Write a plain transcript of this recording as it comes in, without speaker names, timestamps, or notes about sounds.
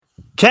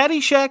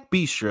Caddyshack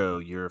Bistro,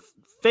 your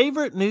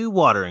favorite new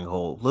watering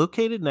hole,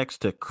 located next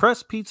to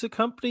Crust Pizza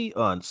Company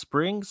on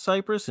Spring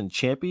Cypress and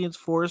Champions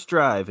Forest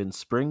Drive in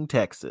Spring,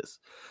 Texas.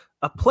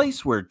 A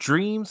place where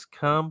dreams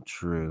come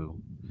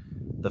true.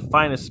 The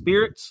finest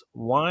spirits,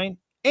 wine,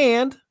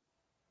 and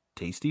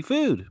tasty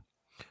food.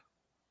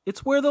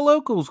 It's where the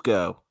locals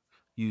go.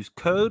 Use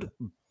code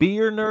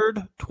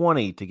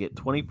BeerNerd20 to get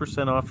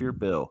 20% off your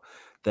bill.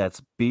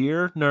 That's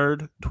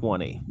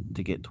BeerNerd20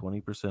 to get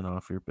 20%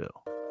 off your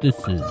bill. This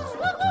is the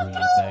Three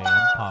Bam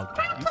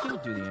Podcast. You can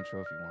do the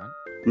intro if you want.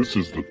 This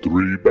is the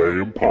Three Bam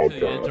You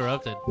Podcast.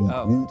 interrupted.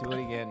 Oh, do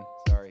it again.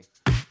 Sorry.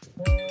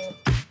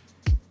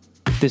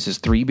 This is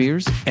Three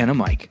Beers and a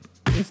Mic.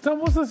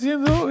 Estamos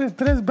haciendo el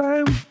Tres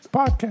Bam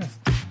Podcast.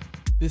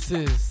 This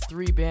is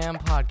Three Bam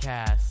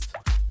Podcast.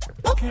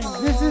 Okay,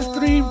 this is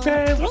Three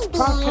Bam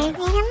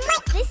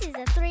Podcast. This is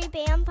a Three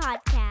Bam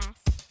Podcast.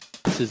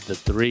 This is the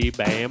Three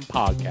Bam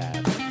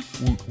Podcast.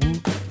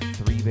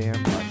 Three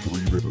Bam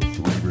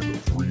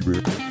Podcast.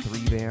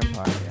 Three Bam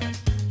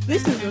Podcast.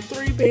 This is a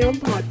Three Bam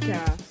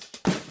Podcast.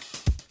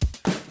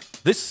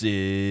 This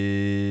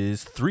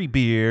is Three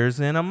Beers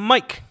and a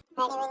Mic.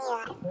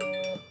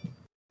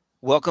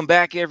 Welcome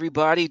back,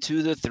 everybody,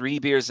 to the Three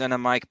Beers and a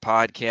Mic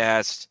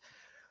podcast.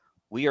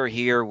 We are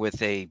here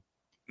with a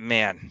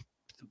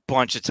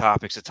bunch of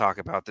topics to talk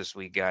about this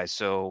week, guys.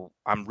 So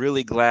I'm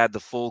really glad the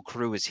full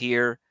crew is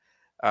here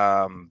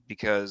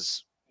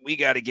because we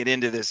got to get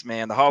into this,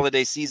 man. The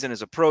holiday season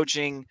is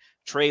approaching.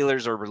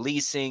 Trailers are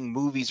releasing.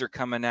 Movies are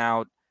coming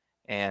out.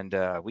 And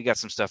we got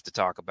some stuff to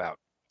talk about.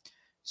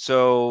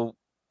 So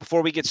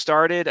before we get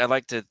started, I'd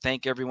like to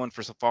thank everyone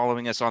for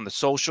following us on the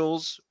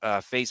socials,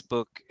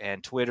 Facebook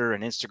and Twitter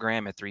and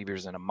Instagram at Three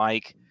Beers and a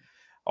Mic.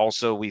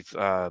 Also, we've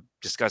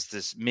discussed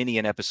this mini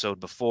an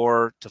episode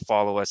before to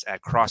follow us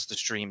at Cross the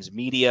Streams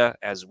Media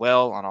as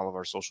well on all of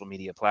our social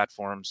media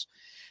platforms.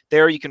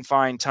 There you can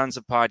find tons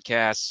of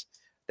podcasts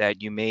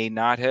that you may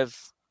not have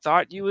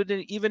thought you would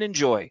even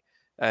enjoy.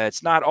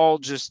 It's not all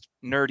just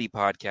nerdy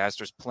podcasts.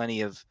 There's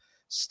plenty of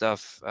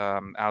stuff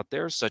out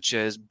there, such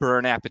as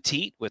Burn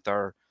Appetit with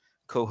our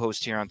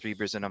co-host here on Three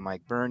Beers and a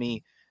Mic,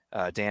 Bernie,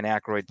 Dan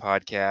Aykroyd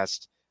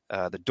podcast,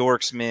 The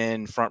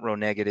Dorksman, Front Row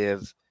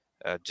Negative,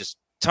 just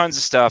tons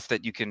of stuff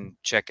that you can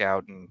check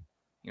out, and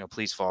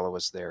please follow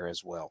us there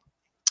as well.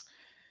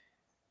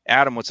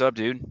 Adam, what's up,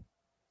 dude?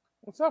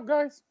 What's up,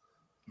 guys?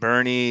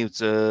 Bernie,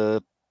 what's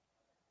up?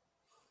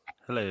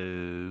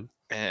 Hello.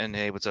 And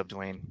hey, what's up,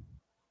 Dwayne?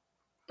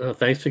 Oh,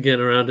 thanks for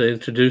getting around to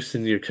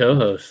introducing your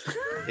co-host.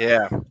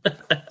 Yeah.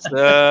 What's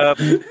up?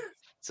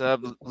 What's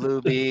up,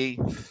 Luby?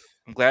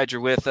 I'm glad you're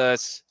with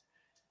us.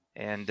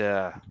 And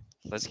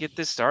let's get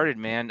this started,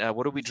 man.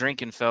 What are we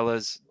drinking,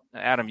 fellas?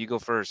 Adam, you go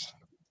first.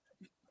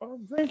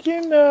 I'm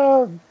drinking,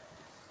 the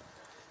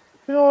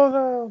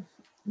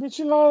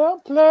Michelada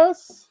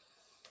Plus.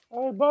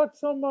 I bought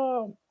some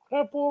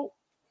apple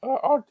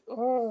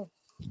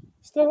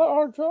Stella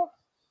Artois.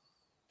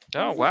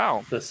 Oh,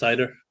 wow. The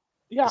cider.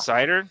 Yeah.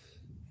 Cider?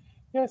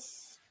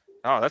 Yes.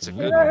 Oh, that's a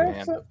good And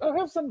one, man. I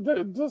have some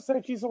Dos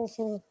Equis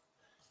also.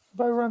 If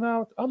I run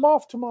out, I'm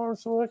off tomorrow,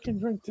 so I can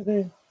drink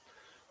today.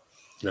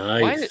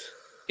 Nice. Why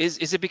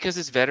is it because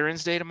it's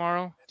Veterans Day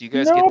tomorrow? Do you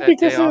guys No, get that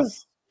because day off?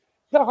 it's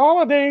the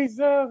holidays.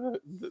 The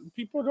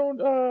people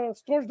don't.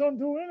 Stores don't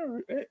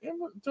do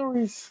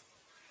inventories.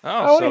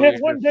 I Oh, only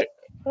had one day.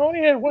 I only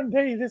had one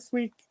day this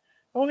week.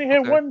 I only had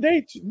Okay. one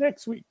day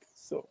next week.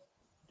 So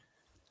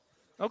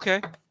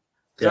Okay. 'Cause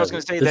Yeah, I was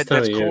going to say this time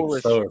that's of year cool.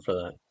 it's slower for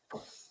that.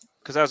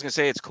 Because I was going to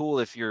say it's cool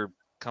if your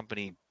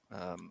company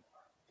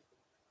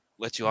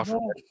lets you off for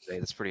No. Veterans Day.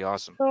 That's pretty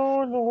awesome.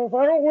 no. If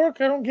I don't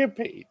work, I don't get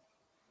paid.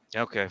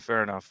 Okay,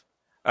 fair enough.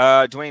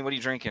 Dwayne, what are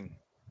you drinking?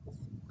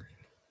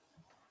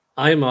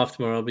 I am off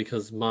tomorrow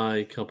because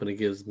my company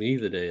gives me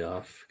the day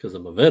off because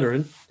I'm a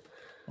veteran.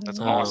 That's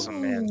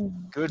awesome,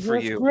 man. Good for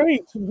That's you.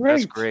 Great.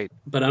 That's great.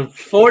 But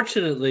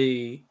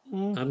unfortunately,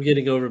 I'm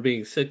getting over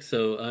being sick,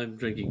 so I'm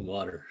drinking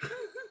water.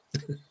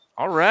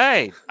 All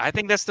right. I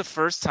think that's the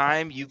first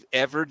time you've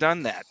ever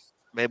done that,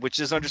 which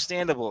is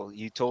understandable.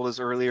 You told us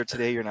earlier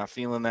today you're not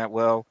feeling that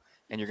well,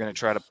 and you're going to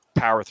try to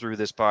power through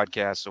this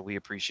podcast, so we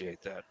appreciate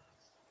that.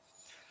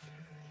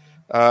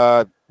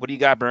 What do you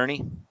got,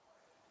 Bernie?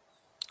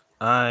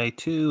 I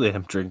too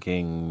am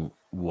drinking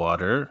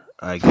water.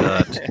 I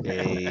got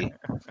a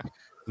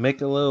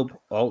Michelob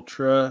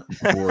Ultra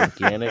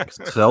Organic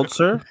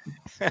Seltzer.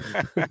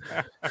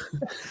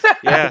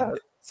 Yeah,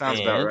 sounds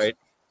about And right.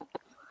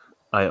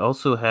 I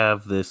also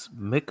have this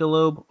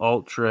Michelob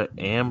Ultra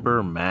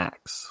Amber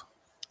Max.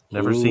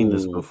 Never seen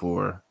this Ooh.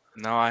 before.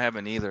 No, I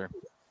haven't either.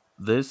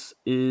 This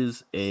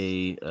is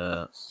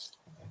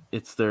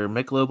it's their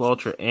Michelob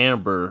Ultra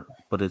Amber,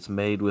 but it's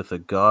made with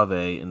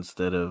agave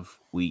instead of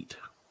wheat.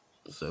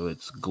 So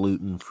it's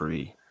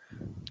gluten-free.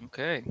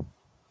 Okay.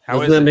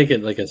 Doesn't that make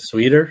it like a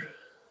sweeter?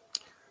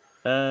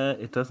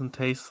 It doesn't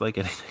taste like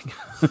anything.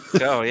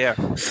 Oh, yeah.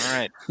 All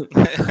right.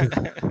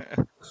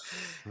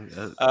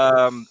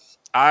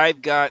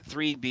 I've got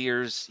 3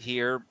 beers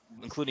here,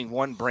 including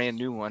one brand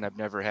new one I've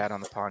never had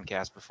on the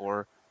podcast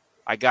before.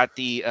 I got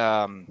the,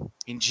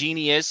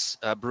 Ingenious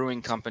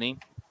Brewing Company,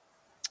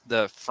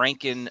 the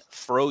Franken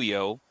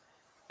Froyo.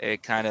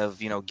 It kind of,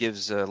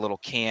 gives a little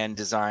can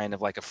design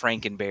of like a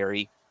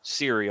Frankenberry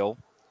cereal.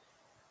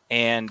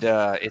 And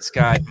it's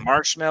got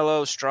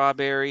marshmallow,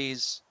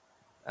 strawberries,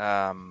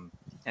 and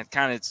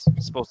kind of it's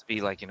supposed to be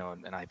like, an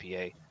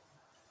IPA.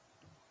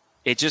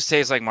 It just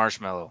tastes like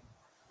marshmallow.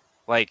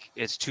 Like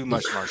it's too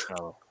much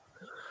marshmallow.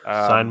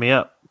 Sign me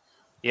up.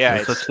 Yeah.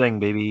 No such thing,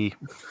 baby.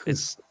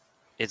 It's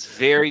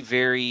very,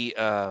 very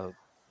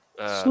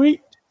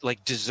Sweet.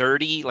 like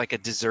desserty, like a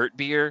dessert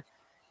beer.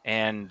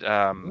 And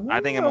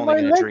I think I'm I only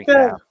might going to like drink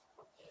that. that.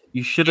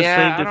 You should have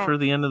Yeah, saved it for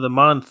the end of the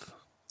month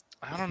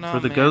I don't know. for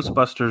the man.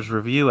 Ghostbusters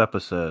review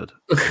episode.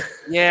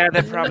 Yeah,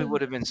 that probably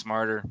would have been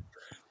smarter.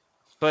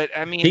 But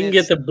I mean, He can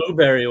get the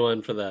blueberry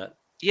one for that.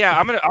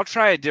 Yeah, I'll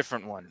try a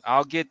different one.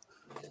 I'll get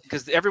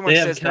because everyone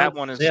says that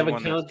one is They the have a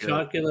one Count that's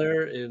good.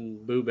 Chocula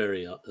in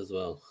blueberry as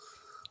well.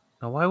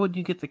 Now, why wouldn't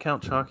you get the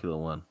Count Chocula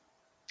one?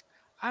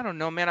 I don't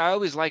know, man. I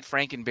always liked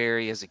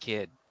Frankenberry as a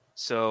kid,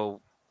 so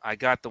I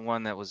got the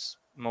one that was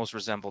most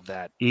resembled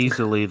that.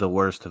 Easily the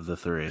worst of the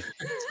three.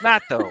 It's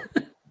not though.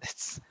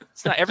 It's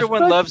not.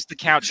 Everyone loves the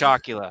Count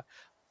Chocula,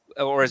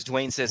 or as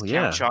Dwayne says, Well,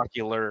 Count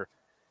Chocular.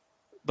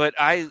 But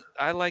I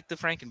like the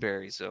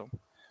Frankenberry, so.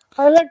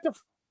 I like the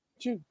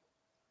too.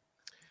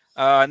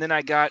 And then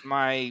I got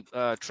my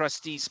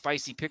trusty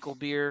spicy pickle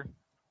beer,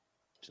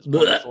 which is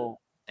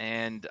wonderful.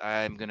 And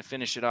I'm going to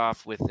finish it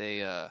off with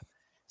a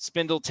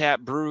Spindle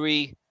Tap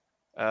Brewery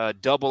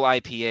double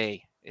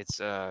IPA.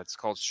 It's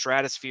called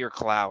Stratosphere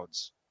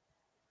Clouds,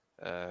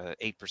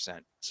 8%.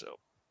 So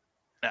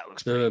that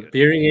looks pretty good.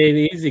 Beering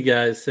Ain't Easy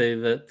guys say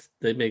that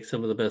they make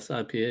some of the best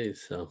IPAs.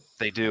 So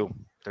They do.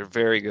 They're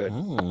very good.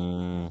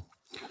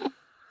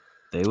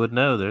 They would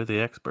know. They're the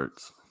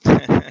experts.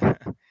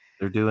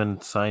 They're doing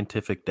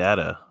scientific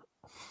data.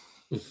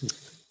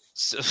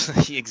 So,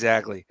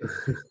 exactly.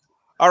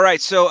 All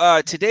right.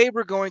 So today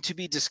we're going to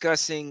be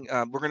discussing,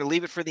 we're going to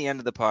leave it for the end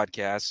of the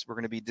podcast. We're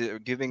going to be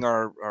giving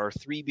our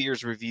 3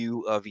 beers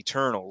review of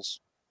Eternals,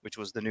 which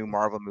was the new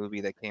Marvel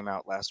movie that came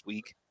out last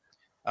week.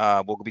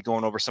 We'll be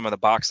going over some of the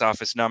box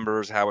office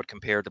numbers, how it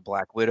compared to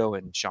Black Widow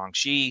and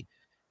Shang-Chi,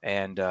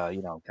 and,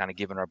 kind of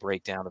giving our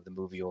breakdown of the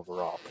movie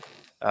overall.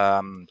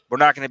 We're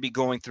not going to be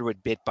going through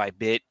it bit by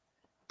bit,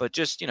 but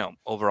just,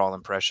 overall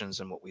impressions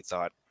and what we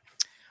thought.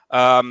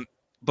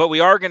 But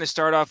we are going to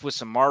start off with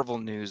some Marvel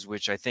news,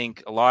 which I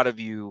think a lot of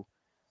you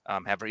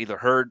have either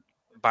heard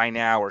by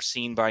now or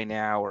seen by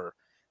now, or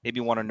maybe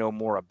want to know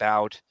more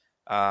about.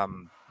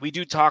 We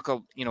do talk,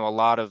 a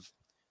lot of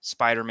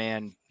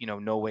Spider-Man,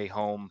 No Way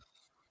Home.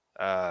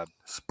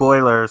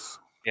 Spoilers.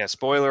 Yeah,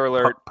 spoiler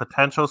alert.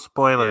 Potential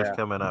spoilers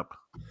coming up.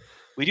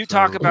 We do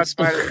talk about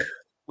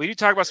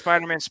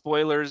Spider-Man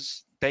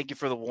spoilers. Thank you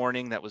for the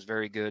warning. That was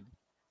very good.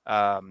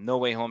 No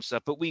Way Home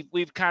stuff, but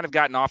we've kind of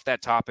gotten off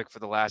that topic for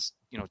the last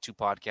 2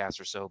 podcasts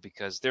or so,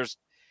 because there's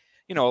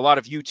a lot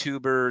of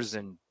YouTubers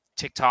and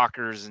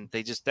TikTokers, and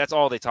that's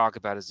all they talk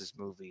about is this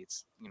movie.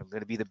 It's going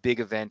to be the big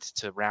event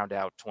to round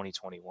out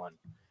 2021.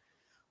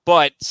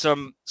 But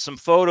some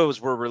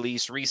photos were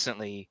released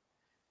recently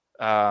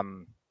that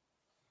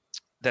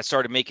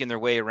started making their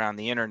way around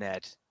the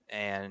internet,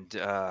 and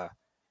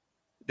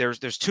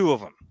there's 2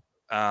 of them.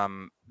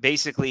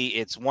 Basically,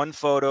 it's one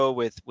photo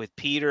with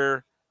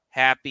Peter,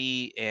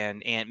 Happy,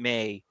 and Aunt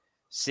May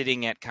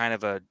sitting at kind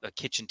of a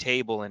kitchen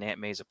table in Aunt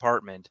May's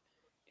apartment,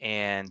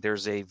 and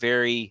there's a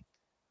very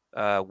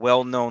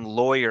well-known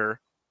lawyer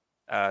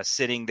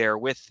sitting there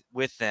with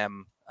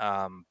them,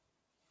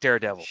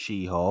 Daredevil.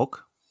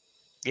 She-Hulk.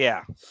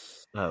 Yeah.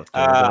 Oh,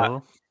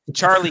 Daredevil.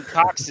 Charlie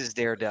Cox's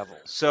Daredevil.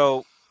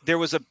 So there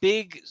was a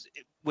big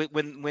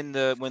when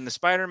the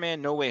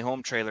Spider-Man No Way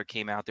Home trailer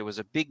came out, there was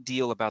a big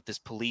deal about this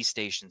police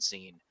station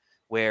scene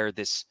where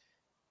this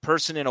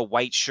person in a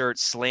white shirt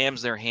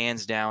slams their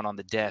hands down on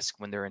the desk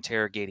when they're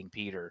interrogating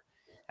Peter.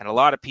 And a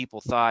lot of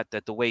people thought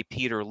that the way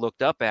Peter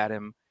looked up at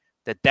him,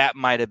 that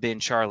might have been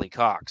Charlie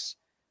Cox,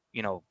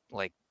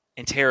 like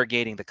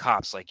interrogating the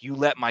cops, like, you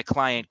let my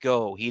client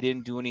go. He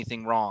didn't do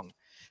anything wrong.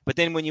 But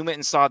then when you went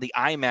and saw the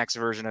IMAX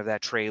version of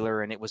that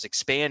trailer and it was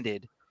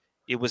expanded,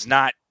 it was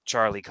not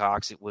Charlie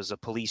Cox. It was a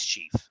police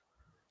chief.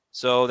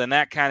 So then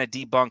that kind of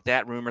debunked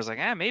that rumor. It's like,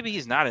 maybe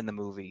he's not in the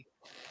movie.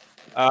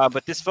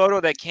 But this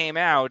photo that came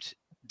out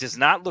does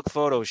not look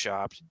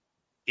photoshopped.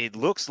 It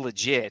looks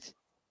legit.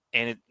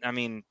 And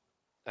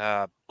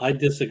I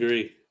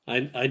disagree.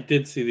 I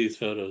did see these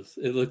photos.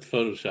 It looked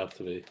photoshopped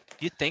to me.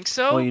 You think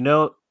so?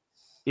 Well,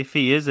 if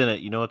he is in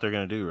it, you know what they're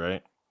going to do,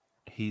 right?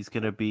 He's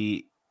going to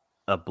be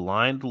a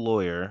blind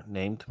lawyer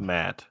named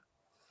Matt.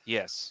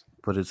 Yes.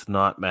 But it's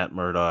not Matt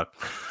Murdock.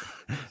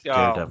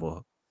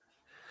 Daredevil.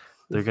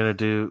 They're gonna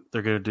do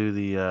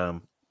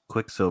the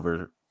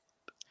Quicksilver.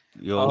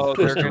 They're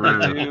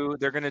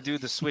gonna do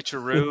the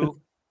switcheroo.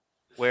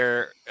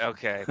 Where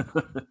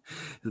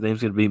his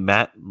name's gonna be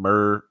Matt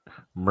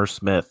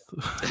Smith.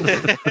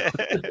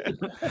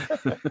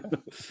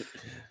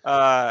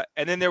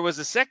 And then there was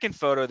a second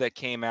photo that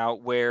came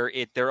out where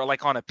they're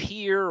like on a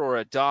pier or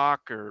a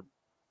dock or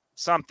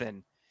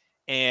something,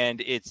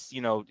 and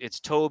it's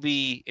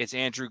Toby, it's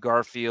Andrew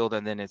Garfield,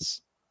 and then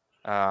it's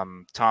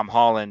Tom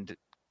Holland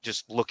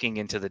just looking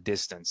into the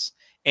distance.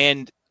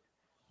 And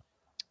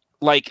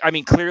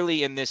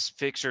clearly in this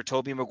picture,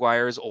 Tobey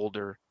Maguire is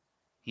older.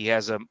 He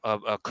has a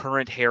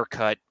current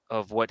haircut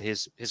of what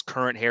his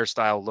current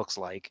hairstyle looks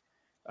like.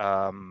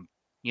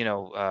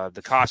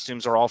 The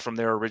costumes are all from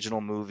their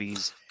original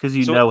movies. Because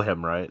you know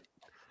him, right?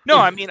 No,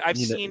 I mean I've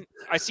seen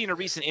a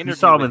recent interview. You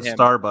saw him with in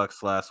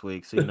Starbucks last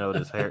week, so you know what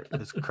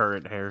his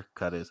current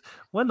haircut is.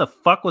 When the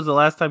fuck was the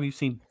last time you've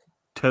seen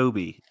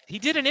Toby? He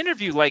did an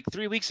interview like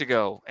 3 weeks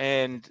ago,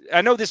 and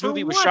I know this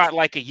movie was shot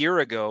like a year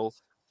ago,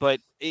 but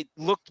it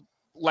looked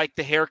like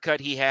the haircut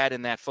he had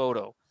in that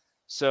photo.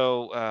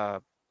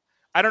 So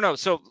I don't know.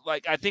 So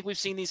I think we've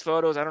seen these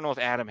photos. I don't know if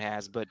Adam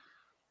has, but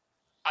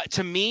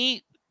to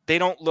me, they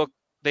don't look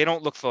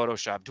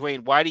photoshopped.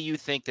 Dwayne, why do you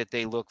think that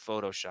they look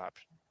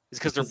photoshopped? Is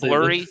because they're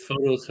blurry?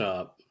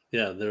 Photoshop.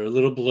 Yeah, they're a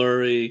little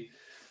blurry.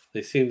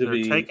 They seem to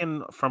be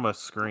taken from a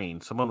screen.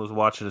 Someone was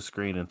watching a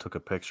screen and took a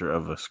picture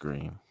of a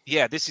screen.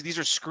 Yeah, these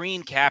are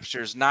screen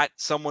captures, not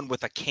someone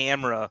with a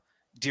camera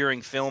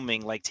during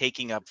filming, like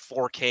taking a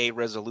 4K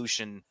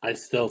resolution. I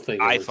still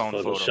think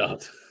iPhone photo.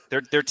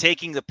 They're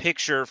taking the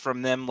picture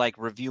from them like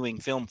reviewing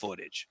film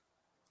footage.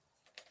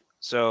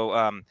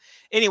 So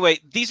anyway,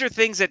 these are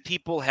things that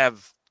people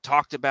have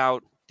talked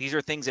about. These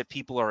are things that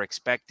people are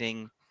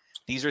expecting.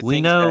 These are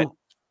things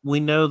we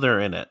know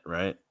they're in it,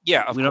 right?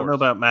 Yeah, of we course. Don't know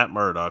about Matt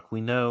Murdock.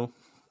 We know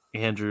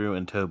Andrew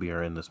and Toby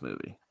are in this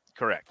movie.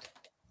 Correct.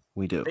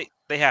 We do.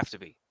 They have to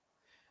be.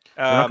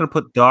 We're not going to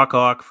put Doc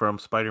Ock from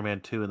Spider-Man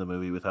 2 in the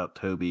movie without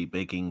Toby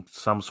making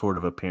some sort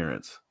of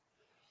appearance.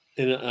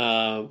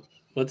 And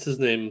what's his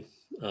name?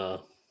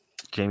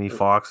 Jamie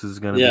Foxx is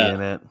going to be in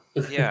it.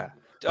 Yeah.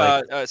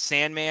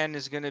 Sandman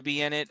is going to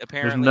be in it,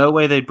 apparently. There's no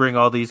way they'd bring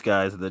all these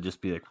guys and they'd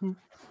just be like,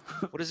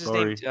 what is his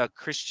name?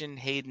 Christian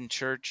Hayden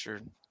Church,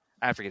 or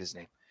I forget his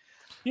name.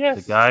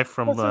 Yes. The guy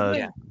from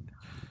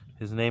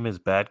his name is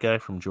Bad Guy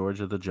from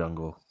George of the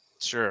Jungle.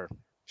 Sure.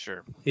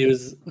 He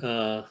was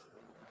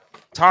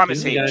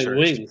Thomas Hayden Church.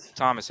 Wings.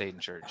 Thomas Hayden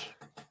Church.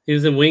 He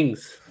was in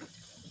Wings.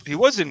 He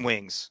was in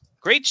Wings.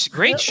 Great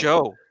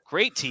show.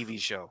 Great TV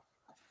show.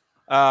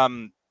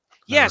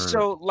 Yeah,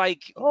 so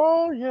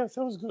oh yes,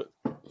 that was good.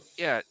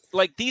 Yeah,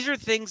 these are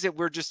things that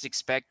we're just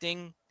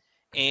expecting,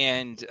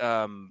 and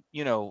not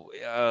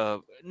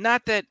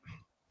that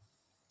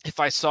if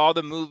I saw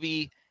the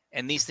movie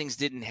and these things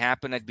didn't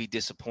happen, I'd be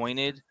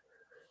disappointed,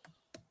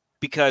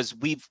 because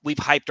we've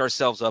hyped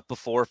ourselves up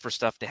before for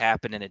stuff to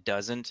happen and it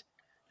doesn't.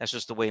 That's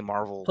just the way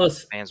Marvel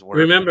fans work.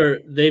 Remember,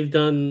 they've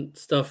done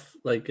stuff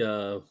like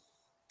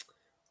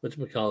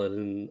whatchamacallit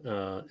in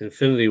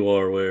Infinity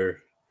War, where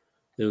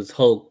it was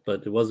Hulk,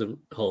 but it wasn't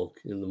Hulk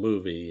in the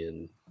movie,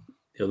 and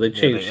they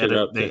changed it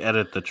up. They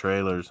edit the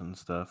trailers and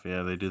stuff.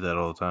 Yeah, they do that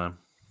all the time.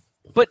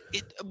 But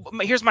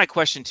here's my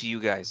question to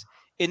you guys: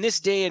 in this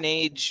day and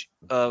age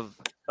of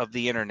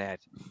the internet,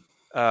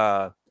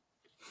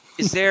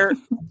 is there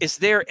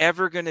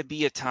ever going to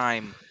be a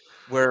time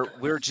where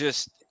we're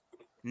just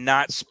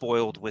not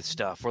spoiled with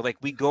stuff, where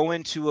we go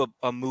into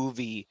a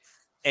movie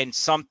and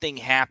something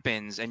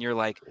happens and you're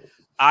like,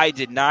 I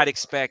did not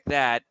expect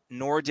that,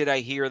 nor did I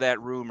hear that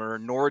rumor,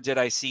 nor did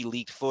I see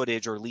leaked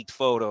footage or leaked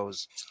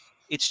photos.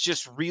 It's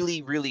just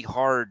really, really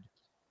hard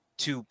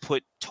to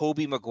put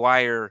Tobey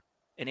Maguire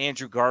and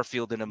Andrew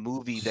Garfield in a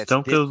movie that's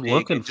don't go big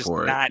looking and just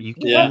for not, it.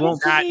 You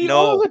won't not know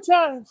all the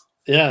time.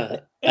 Yeah,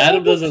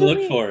 Adam doesn't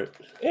look for it.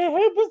 It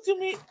happens to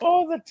me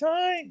all the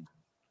time.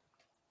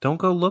 Don't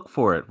go look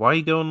for it. Why are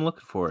you going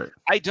looking for it?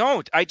 I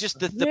don't. I just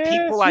the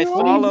people I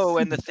follow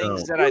and the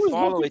things that I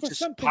follow, it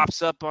just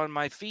pops up on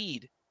my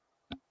feed.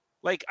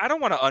 I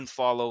don't want to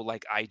unfollow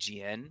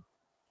IGN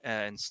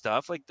and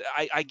stuff.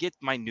 I get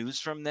my news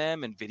from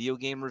them and video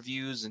game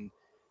reviews and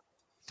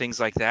things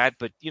like that.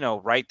 But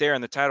right there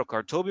in the title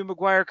card, Tobey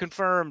Maguire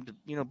confirmed.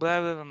 Blah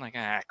blah. I'm like,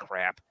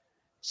 crap.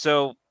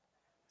 So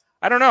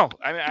I don't know.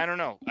 I don't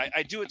know.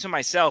 I do it to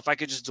myself. I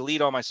could just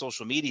delete all my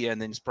social media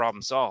and then it's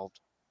problem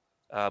solved.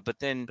 But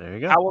then there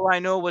you go. How will I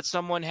know what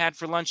someone had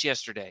for lunch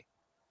yesterday?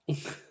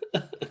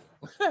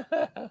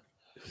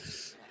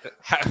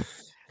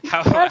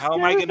 How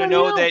am I going to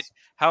know that?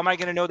 How am I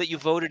going to know that you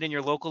voted in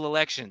your local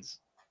elections?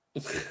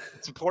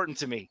 It's important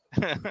to me.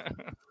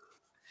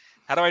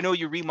 How do I know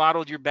you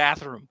remodeled your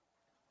bathroom?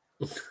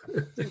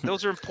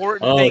 Those are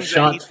important things.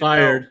 Shots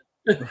fired.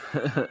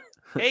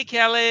 Hey,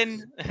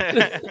 Kellen.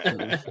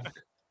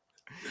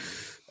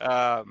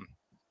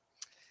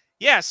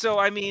 Yeah. So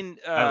I mean,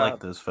 I like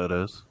those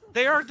photos.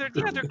 They're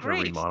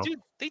great, dude.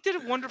 They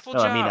did a wonderful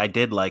job. I mean, I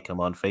did like them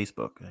on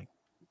Facebook.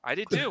 I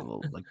did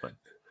too.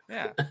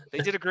 Yeah, they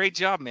did a great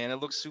job, man. It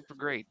looks super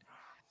great.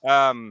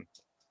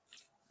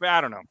 But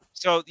I don't know.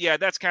 So yeah,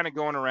 that's kind of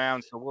going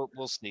around. So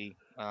we'll see.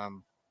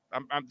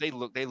 They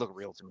look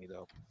real to me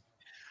though.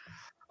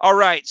 All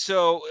right,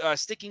 so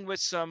sticking with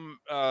some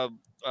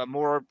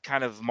more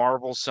kind of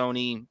Marvel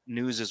Sony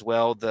news as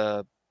well.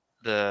 The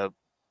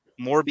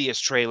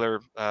Morbius trailer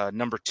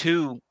number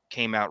 2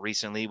 came out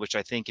recently, which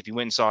I think if you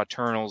went and saw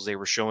Eternals, they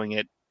were showing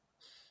it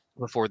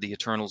before the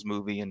Eternals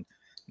movie, and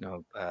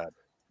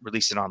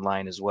released it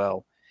online as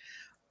well.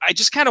 I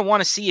just kind of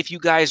want to see if you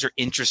guys are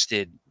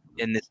interested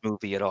in this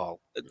movie at all.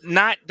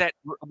 Not that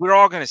we're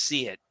all going to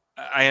see it.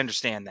 I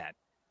understand that,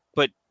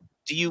 but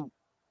do you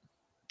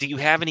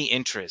have any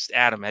interest,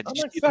 Adam? Did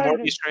you see the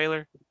Morbius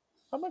trailer?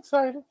 I'm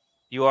excited.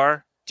 You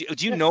are?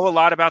 Do you know a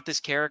lot about this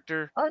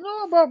character? I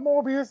know about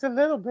Morbius a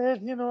little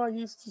bit. I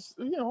used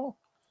to,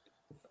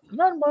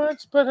 not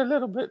much, but a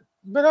little bit.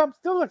 But I'm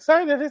still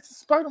excited. It's a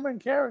Spider-Man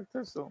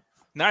character, so.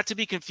 Not to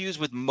be confused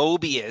with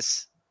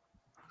Mobius,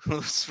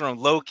 who's from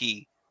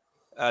Loki.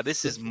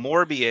 This is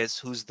Morbius,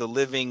 who's the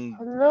living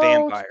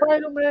vampire.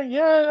 Spider-Man,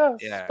 yeah.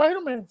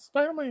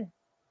 Spider-Man.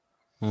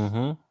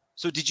 Mm-hmm.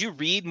 So did you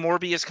read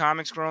Morbius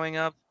comics growing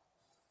up?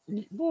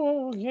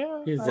 Well,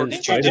 yeah. Or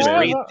did you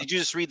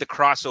just read the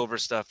crossover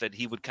stuff that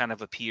he would kind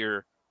of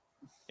appear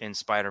in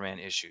Spider-Man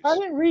issues? I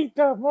didn't read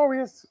the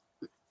Morbius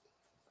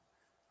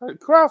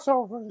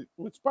crossover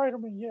with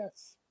Spider-Man,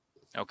 yes.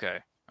 Okay,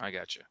 I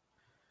got you.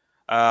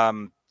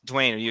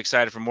 Dwayne, are you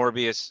excited for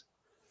Morbius?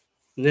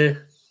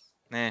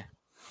 Nah.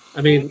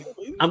 I mean,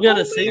 I'm going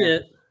to see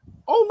it.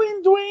 Old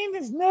man Dwayne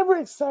is never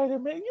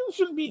excited, man. You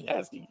shouldn't be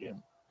asking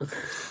him.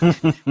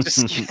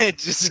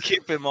 just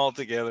skip him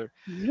altogether.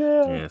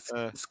 Yeah.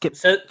 Skip.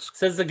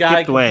 Says the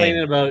guy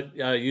complaining about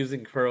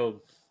using Chrome.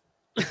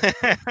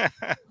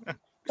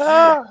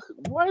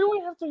 Why do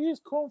we have to use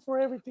Chrome for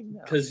everything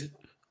now? Because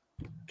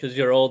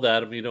you're old,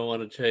 Adam. You don't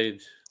want to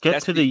change.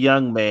 Get to the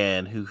young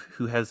man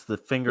who has the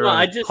finger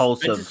on the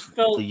pulse of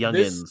the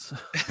youngins.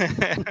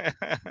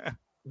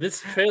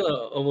 This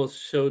trailer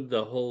almost showed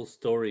the whole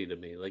story to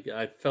me. Like,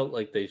 I felt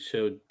like they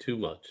showed too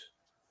much.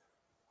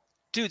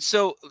 Dude,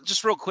 so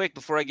just real quick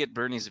before I get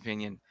Bernie's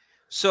opinion.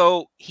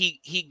 So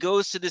he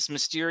goes to this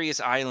mysterious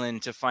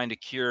island to find a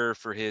cure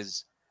for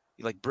his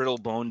brittle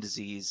bone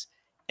disease,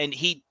 and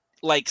he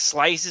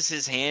slices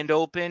his hand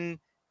open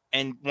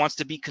and wants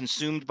to be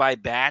consumed by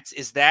bats.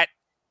 Is that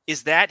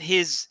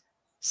his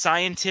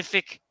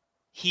scientific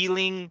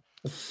healing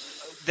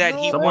that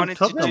he wanted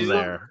to do?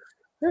 There.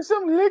 There's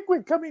some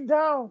liquid coming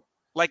down.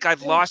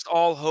 I've lost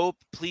all hope.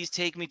 Please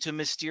take me to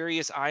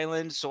mysterious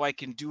island so I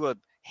can do a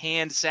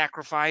hand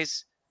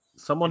sacrifice.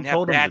 Someone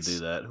told him to do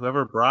that.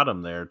 Whoever brought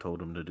him there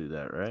told him to do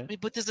that, right?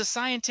 But does the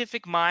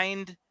scientific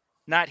mind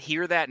not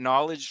hear that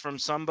knowledge from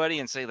somebody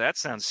and say, that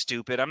sounds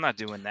stupid, I'm not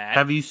doing that?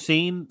 Have you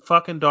seen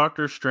fucking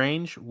Doctor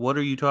Strange? What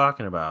are you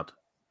talking about?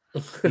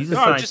 He's a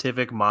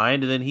scientific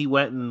mind, and then he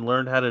went and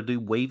learned how to do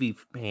wavy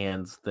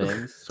hands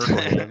things, circle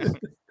hands.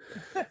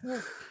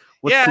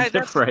 What's the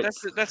difference?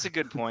 That's a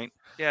good point.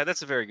 Yeah,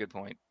 that's a very good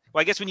point.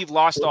 Well, I guess when you've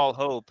lost all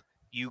hope,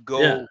 you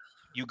go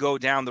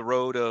down the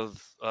road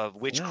of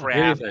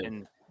witchcraft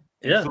and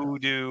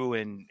voodoo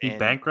and he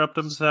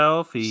bankrupted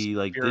himself. He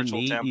didn't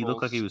eat. Temples. He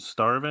looked like he was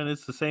starving.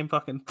 It's the same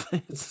fucking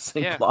thing. It's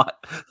the same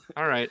plot.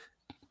 All right.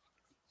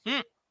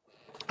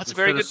 That's a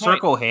very good point.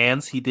 Circle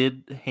hands. He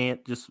did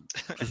just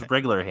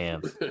regular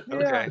hands.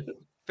 Okay.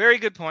 Very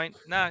good point.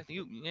 Nah,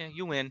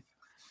 you win.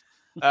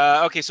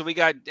 Okay, so we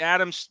got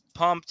Adam's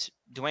pumped.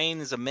 Dwayne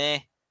is a meh.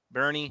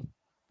 Bernie,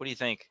 what do you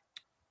think?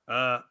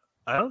 I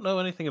don't know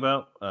anything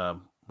about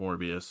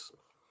Morbius.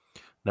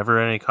 Never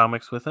read any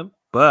comics with him,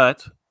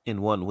 but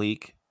in 1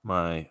 week,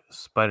 my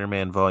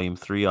Spider-Man Volume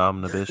 3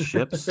 omnibus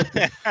ships,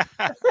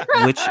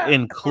 which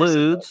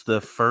includes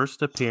the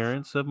first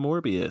appearance of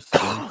Morbius.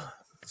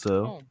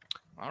 So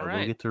I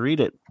will get to read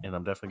it, and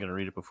I'm definitely going to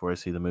read it before I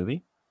see the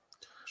movie.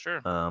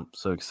 Sure.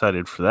 So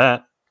excited for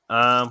that.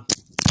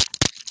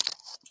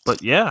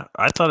 But yeah,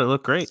 I thought it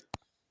looked great.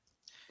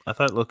 I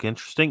thought it looked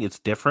interesting. It's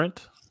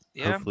different.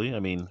 Yeah. Hopefully. I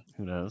mean,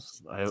 who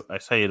knows? I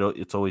say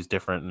it's always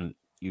different and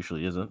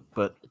usually isn't,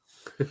 but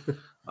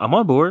I'm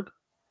on board.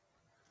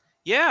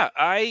 Yeah,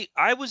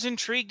 I was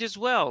intrigued as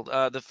well.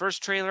 The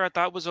first trailer I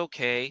thought was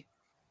okay.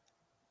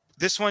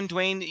 This one,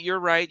 Dwayne, you're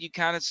right. You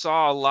kind of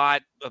saw a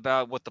lot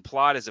about what the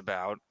plot is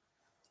about,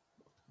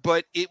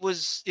 but it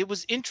was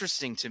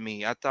interesting to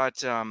me. I thought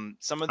some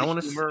of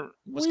the humor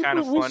was kind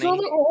of funny. We saw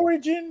the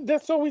origin.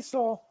 That's all we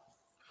saw.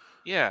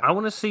 Yeah, I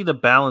want to see the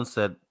balance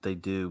that they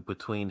do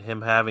between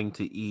him having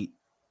to eat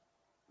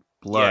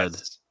blood,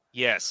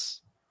 yes,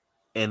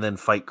 and then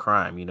fight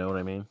crime. You know what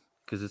I mean?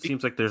 Because it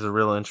seems like there's a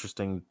real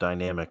interesting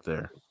dynamic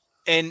there.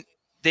 And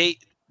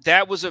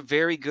that was a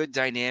very good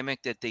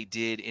dynamic that they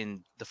did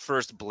in the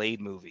first Blade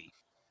movie.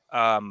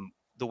 The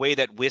way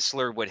that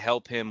Whistler would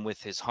help him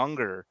with his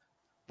hunger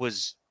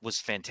was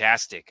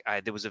fantastic.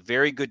 There was a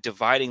very good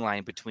dividing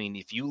line between,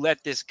 if you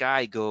let this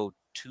guy go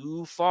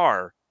too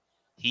far,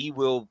 he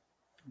will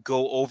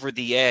go over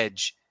the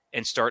edge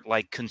and start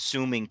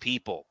consuming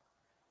people.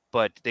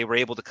 But they were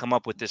able to come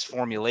up with this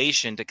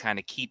formulation to kind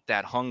of keep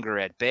that hunger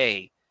at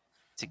bay,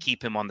 to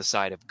keep him on the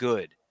side of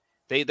good.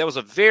 That was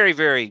a very,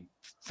 very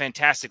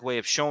fantastic way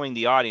of showing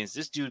the audience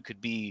this dude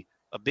could be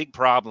a big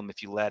problem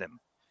if you let him.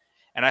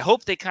 And I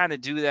hope they kind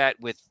of do that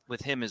with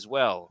him as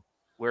well,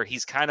 where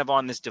he's kind of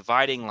on this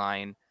dividing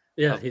line.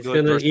 Yeah, he's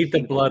going to eat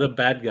the blood of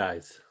bad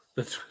guys.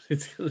 That's what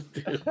he's going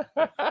to do.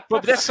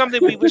 But that's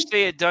something we wish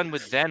they had done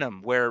with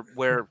Venom, where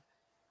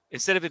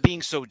instead of it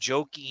being so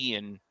jokey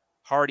and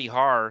Hardy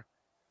Har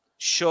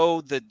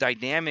show the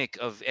dynamic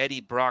of Eddie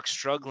Brock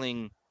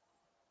struggling,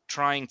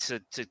 trying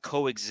to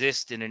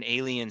coexist in an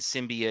alien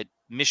symbiote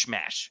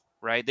mishmash,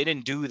 right? They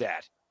didn't do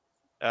that.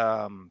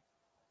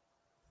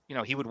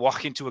 He would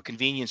walk into a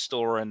convenience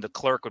store and the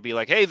clerk would be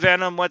like, "Hey,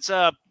 Venom, what's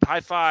up? High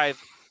five."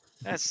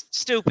 That's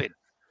stupid.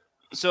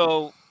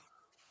 So,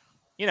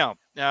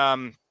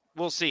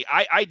 we'll see.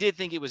 I did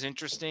think it was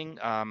interesting.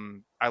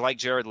 I like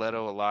Jared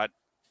Leto a lot.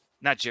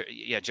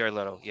 Jared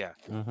Leto. Yeah.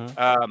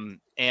 Mm-hmm.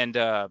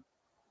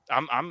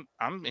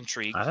 I'm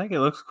intrigued. I think it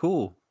looks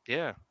cool.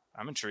 Yeah,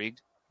 I'm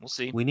intrigued. We'll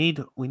see. We need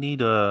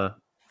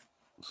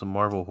some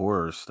Marvel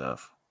horror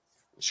stuff.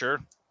 Sure.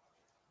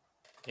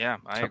 Yeah,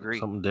 I agree.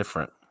 Something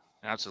different.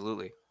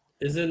 Absolutely.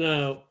 Isn't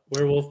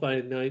Werewolf by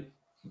Night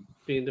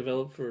being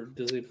developed for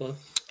Disney Plus?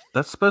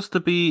 That's supposed to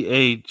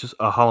be just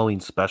a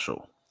Halloween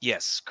special.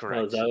 Yes,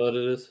 correct. Oh, is that what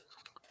it is?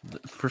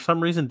 For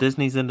some reason,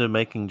 Disney's into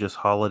making just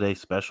holiday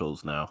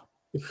specials now.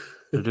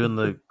 They're doing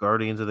the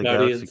Guardians of the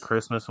Galaxy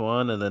Christmas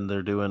one, and then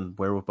they're doing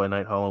Werewolf by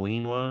Night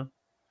Halloween one.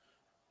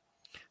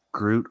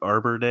 Groot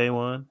Arbor Day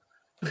one.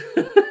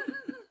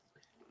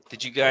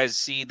 Did you guys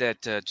see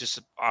that, just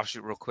an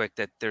offshoot real quick,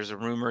 that there's a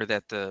rumor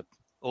that the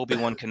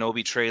Obi-Wan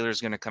Kenobi trailer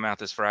is going to come out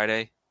this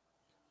Friday?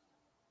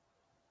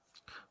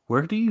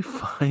 Where do you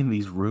find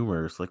these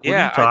rumors? Like, what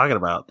are you talking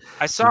about?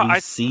 I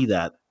see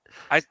that.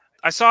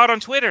 I saw it on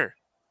Twitter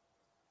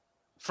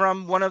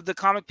from one of the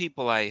comic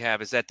people I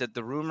have. Is that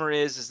the rumor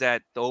is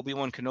that the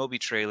Obi-Wan Kenobi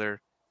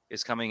trailer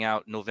is coming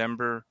out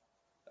November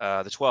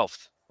the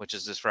 12th, which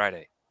is this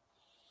Friday.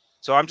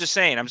 So I'm just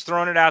saying, I'm just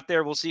throwing it out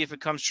there. We'll see if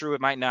it comes true.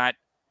 It might not,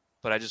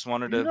 but I just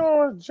wanted to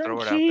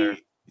throw it out there.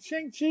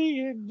 Shang-Chi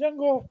and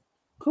Jungle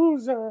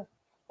Cruise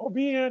will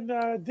be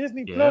on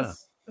Disney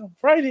Plus on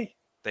Friday.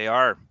 They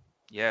are,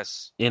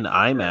 yes. In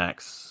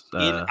IMAX.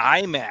 In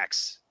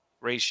IMAX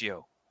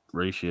ratio.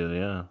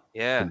 Yeah.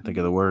 Couldn't think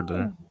of the word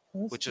there.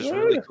 Which is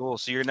really cool.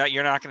 So you're not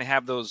going to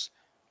have those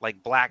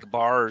like black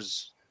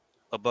bars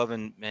above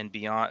and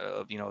beyond,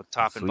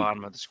 top and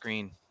bottom of the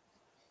screen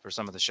for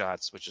some of the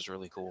shots, which is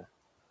really cool.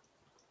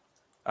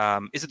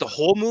 Is it the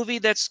whole movie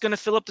that's going to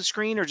fill up the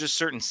screen, or just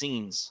certain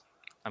scenes?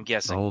 I'm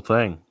guessing the whole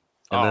thing.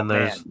 And then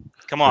there's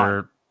come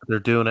on, they're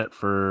doing it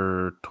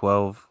for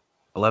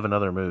 11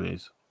 other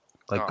movies.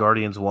 Like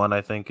Guardians 1,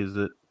 I think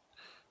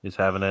is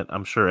having it.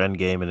 I'm sure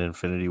Endgame and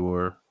Infinity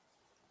War.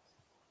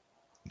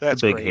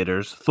 That's the big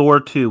hitters. Thor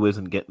 2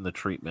 isn't getting the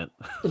treatment.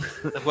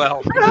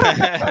 Well,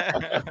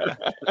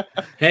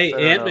 hey,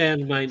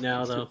 Ant-Man might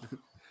now though.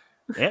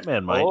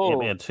 Ant-Man might.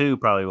 Ant-Man 2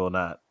 probably will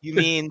not. You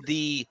mean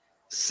the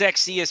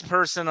sexiest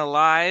person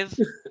alive,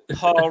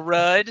 Paul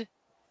Rudd?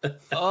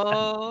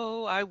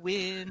 Oh, I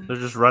win. They're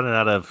just running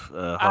out of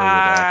Hollywood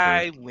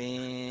I actors.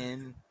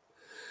 win.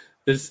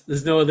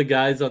 There's no other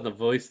guys on The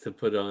Voice to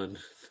put on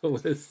the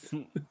list.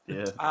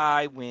 Yeah,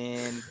 I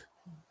win.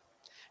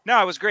 No,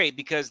 it was great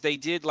because they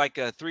did like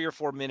a 3 or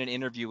 4 minute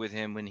interview with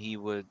him when he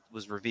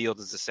was revealed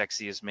as the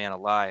sexiest man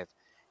alive,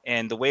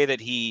 and the way that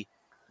he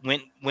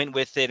went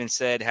with it and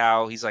said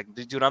how he's like,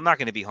 dude, I'm not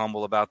going to be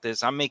humble about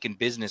this. I'm making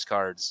business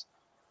cards.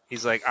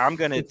 He's like, I'm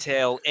going to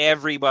tell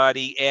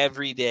everybody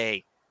every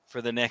day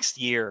for the next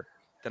year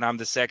that I'm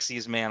the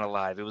sexiest man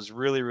alive. It was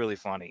really, really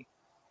funny.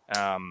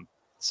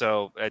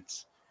 So I'm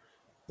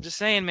just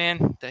saying,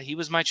 man, that he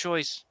was my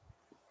choice.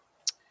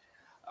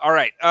 All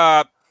right.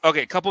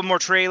 Okay, a couple more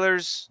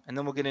trailers, and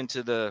then we'll get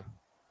into the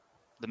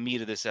meat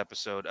of this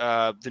episode.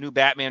 The new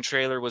Batman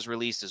trailer was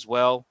released as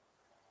well,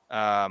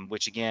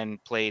 which, again,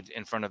 played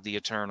in front of the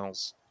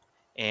Eternals.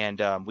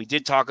 And we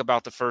did talk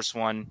about the first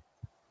one.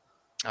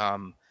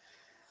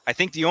 I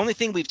think the only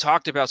thing we've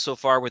talked about so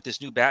far with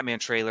this new Batman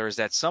trailer is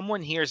that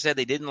someone here said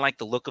they didn't like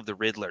the look of the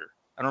Riddler.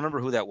 I don't remember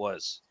who that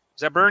was.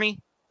 Is that Bernie?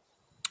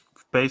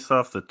 Based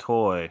off the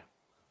toy.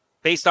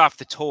 Based off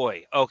the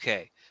toy.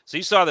 Okay. So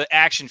you saw the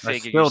action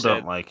figure. I still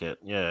don't like it.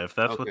 Yeah, if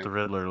that's what the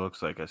Riddler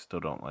looks like, I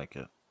still don't like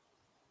it.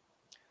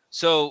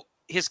 So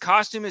his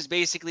costume is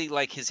basically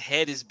like his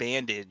head is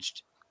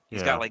bandaged.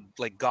 He's got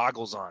like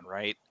goggles on,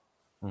 right?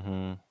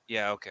 Mm-hmm.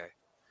 Yeah, okay.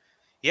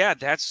 Yeah,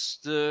 that's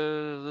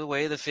the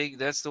way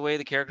that's the way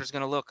the character's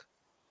going to look.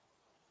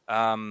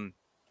 I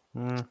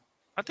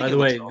think By the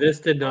way, this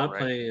did not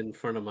play in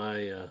front of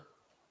my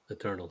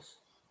Eternals.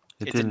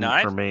 It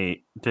didn't for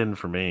me. It didn't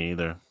for me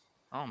either.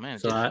 Oh man,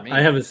 so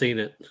I haven't seen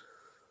it.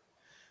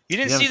 You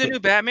didn't see the new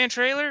Batman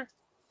trailer?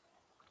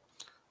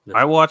 No.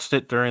 I watched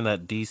it during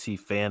that DC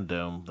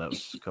fandom that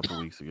was a couple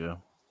weeks ago.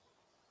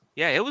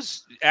 Yeah, it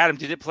was. Adam,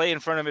 did it play in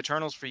front of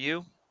Eternals for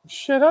you?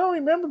 Shit, I don't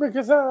remember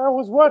because I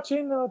was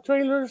watching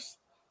trailers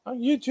on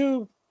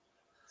YouTube,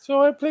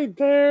 so I played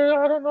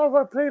there. I don't know if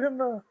I played in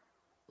the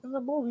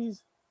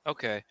movies.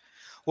 Okay,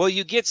 well,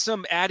 you get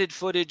some added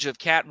footage of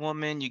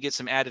Catwoman. You get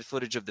some added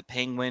footage of the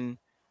Penguin.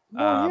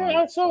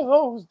 Yeah, I saw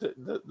those.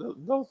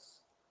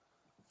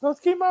 Those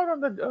came out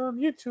on the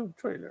YouTube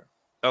trailer.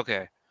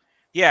 Okay,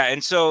 yeah,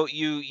 and so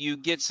you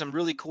get some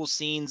really cool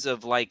scenes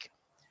of like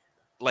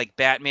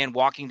Batman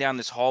walking down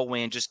this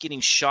hallway and just getting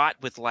shot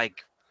with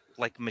like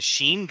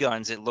machine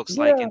guns. It looks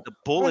like, and the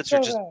bullets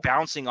are just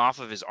bouncing off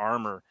of his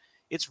armor.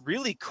 It's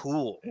really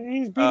cool. And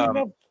he's beating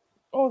up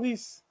all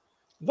these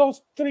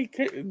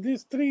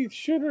three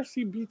shooters.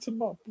 He beats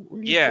them up.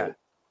 Really Yeah. good.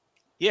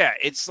 Yeah,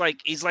 it's like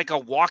he's like a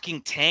walking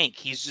tank.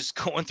 He's just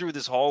going through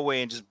this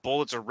hallway and just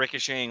bullets are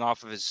ricocheting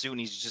off of his suit and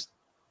he's just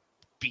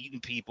beating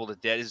people to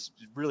death. It's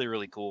really,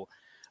 really cool.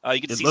 You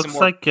can It see looks some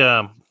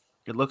more.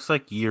 it looks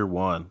like Year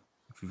One.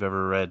 If you've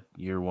ever read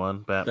Year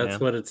One, Batman,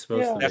 That's what it's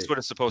supposed to be. That's what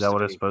it's supposed is that to what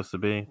be. it's supposed to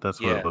be? That's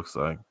what Yeah. it looks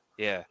like.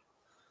 Yeah.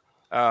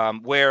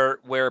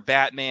 Where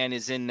Batman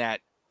is in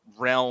that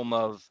realm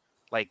of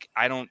like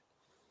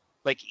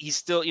he's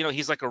still,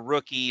 he's like a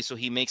rookie, so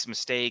he makes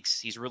mistakes.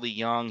 He's really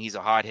young. He's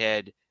a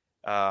hothead.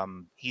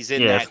 He's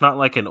in that. It's not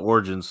like an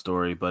origin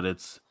story, but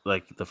it's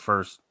like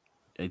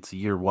it's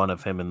Year One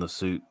of him in the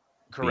suit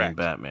being Correct.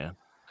 Batman.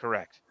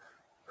 Correct.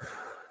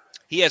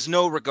 He has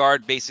no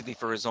regard basically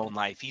for his own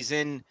life. He's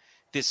in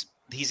this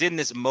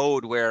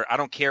mode where I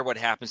don't care what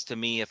happens to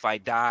me. If I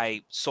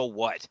die, so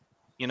what?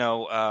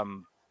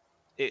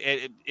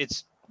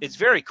 It's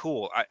very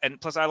cool.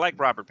 And plus I like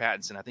Robert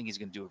Pattinson. I think he's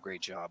going to do a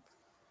great job.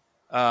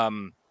 I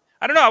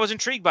don't know. I was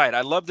intrigued by it.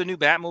 I love the new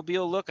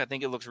Batmobile look. I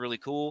think it looks really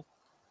cool.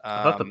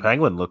 I thought the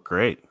Penguin looked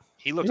great.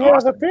 He looked Yeah,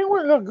 awesome. the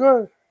Penguin looked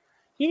good.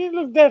 He didn't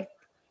look that,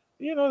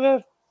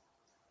 that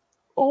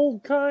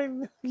old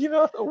kind,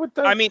 with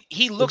the. I mean,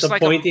 he looks With the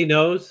like pointy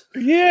nose.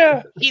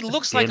 Yeah. He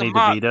looks like Danny a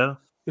mob. DeVito.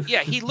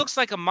 Yeah, he looks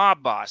like a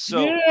mob boss.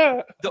 So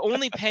yeah. the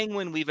only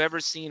Penguin we've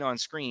ever seen on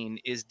screen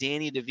is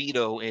Danny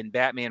DeVito in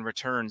Batman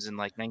Returns in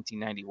like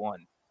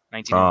 1991.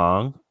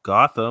 Wrong.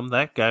 Gotham.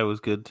 That guy was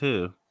good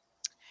too.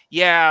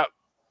 Yeah,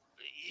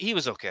 he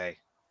was okay.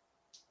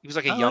 He was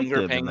like a I liked younger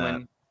him in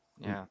Penguin.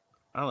 Yeah.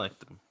 I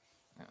liked him.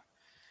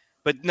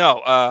 But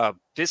no,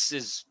 this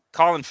is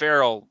Colin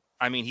Farrell.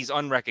 I mean, he's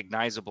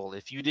unrecognizable.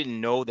 If you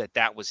didn't know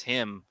that was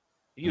him,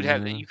 you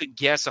could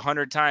guess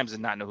 100 times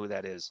and not know who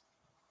that is.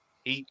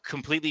 He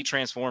completely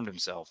transformed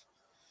himself.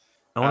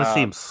 I want to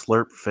see him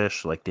slurp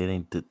fish like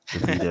Danny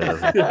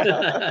DeVito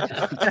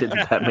did in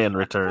Batman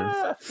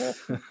Returns.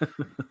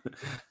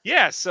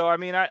 Yeah, so I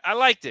mean, I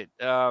liked it.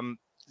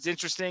 It's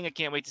interesting. I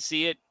can't wait to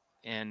see it,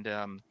 and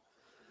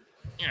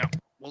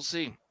we'll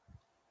see.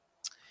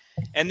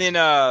 And then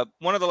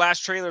one of the last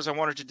trailers I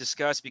wanted to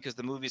discuss, because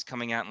the movie's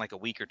coming out in like a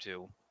week or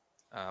two.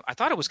 I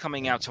thought it was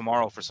coming out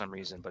tomorrow for some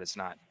reason, but it's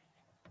not.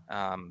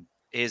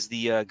 Is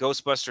the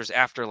Ghostbusters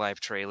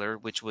Afterlife trailer,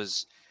 which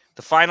was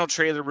the final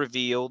trailer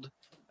revealed,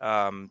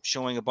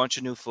 showing a bunch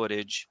of new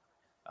footage.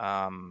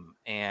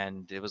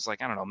 And it was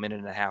like, I don't know, a minute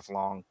and a half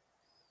long.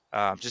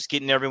 Just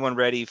getting everyone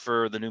ready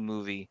for the new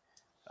movie,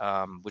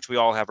 which we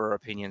all have our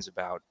opinions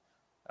about.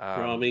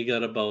 Rami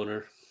got a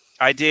boner.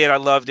 I did. I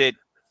loved it.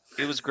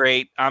 It was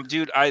great.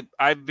 Dude,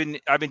 I've been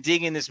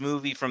digging this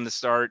movie from the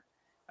start.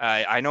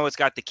 I know it's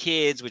got the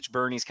kids, which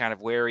Bernie's kind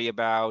of wary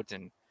about,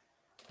 and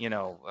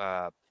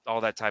all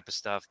that type of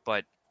stuff.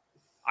 But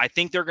I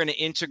think they're going to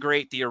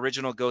integrate the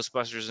original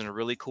Ghostbusters in a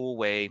really cool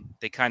way.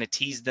 They kind of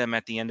teased them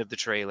at the end of the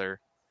trailer.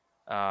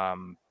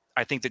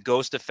 I think the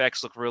ghost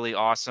effects look really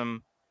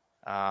awesome.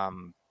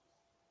 I'm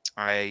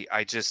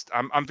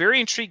very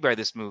intrigued by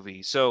this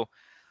movie. So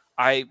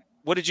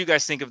what did you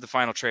guys think of the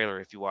final trailer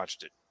if you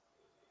watched it?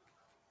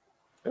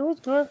 It was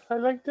good. I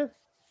liked it.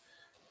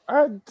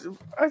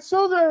 I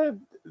saw that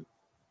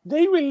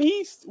they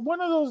released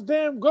one of those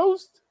damn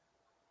ghosts.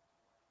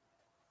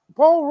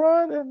 Paul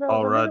Rudd and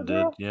Paul the Rudd did,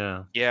 girl.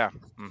 yeah. Yeah.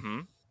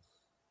 Mm-hmm.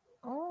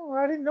 Oh,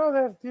 I didn't know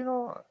that.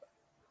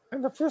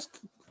 In the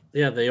first.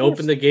 Yeah, they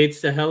opened the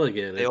gates to hell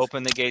again. They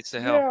opened the gates to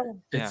hell.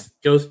 Yeah. It's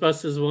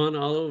Ghostbusters 1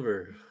 all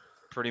over.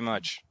 Pretty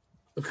much.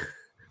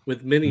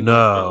 With mini.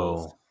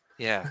 No.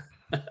 Yeah.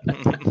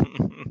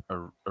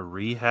 A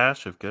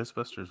rehash of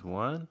Ghostbusters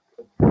 1?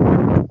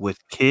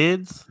 With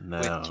kids? No.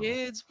 With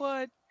kids?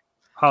 What?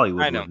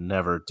 Hollywood would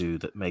never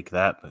make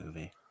that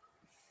movie.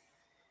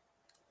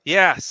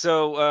 Yeah,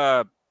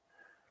 so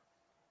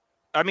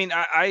I mean,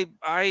 I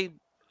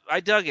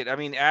dug it. I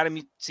mean, Adam,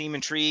 you seem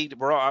intrigued.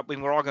 We're all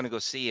going to go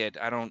see it.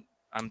 I'm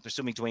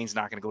assuming Dwayne's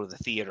not going to go to the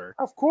theater.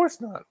 Of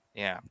course not.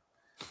 Yeah.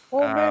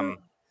 Man,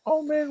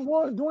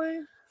 what,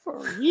 Dwayne?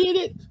 Forget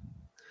it.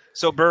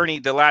 So Bernie,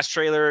 the last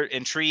trailer,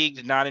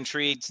 intrigued, not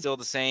intrigued, still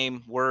the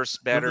same, worse,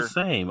 better? The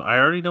same. I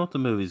already know what the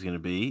movie's going to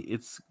be.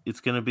 It's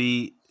going to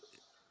be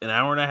an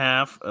hour and a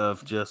half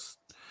of just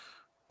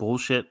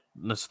bullshit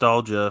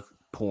nostalgia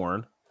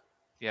porn.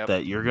 Yep.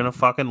 That you're going to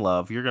fucking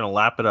love. You're going to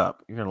lap it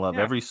up. You're going to love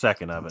every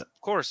second of it.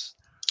 Of course.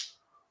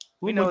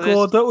 Oh my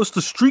God, that was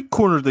the street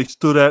corner they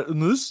stood at in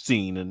this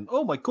scene. And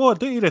oh my God,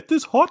 they ate at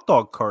this hot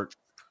dog cart.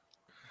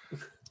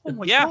 Oh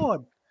my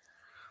God.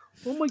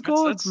 Oh my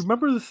God,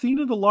 remember the scene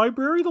in the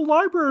library? The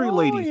library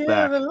lady's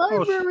back. The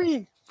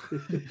library.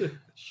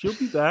 She'll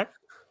be back.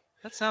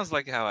 That sounds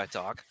like how I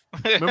talk.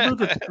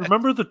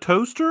 Remember the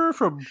toaster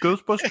from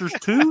Ghostbusters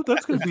 2?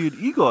 That's going to be at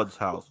Egon's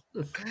house.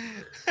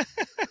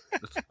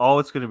 That's all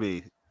it's going to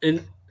be.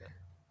 And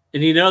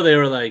they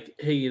were like,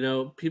 hey,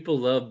 people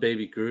love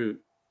Baby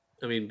Groot.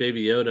 I mean,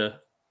 Baby Yoda.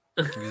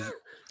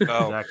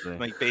 Exactly.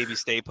 Like Baby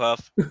Stay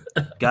Puft.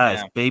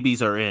 Guys,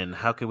 babies are in.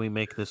 How can we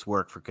make this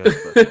work for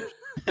Ghostbusters?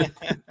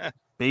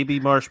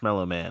 Baby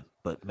Marshmallow Man.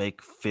 but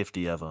make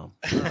 50 of them.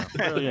 Oh,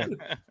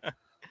 brilliant.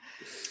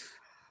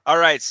 All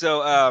right,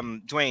 so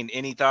Dwayne,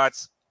 any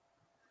thoughts?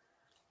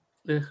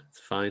 Yeah, it's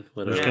fine.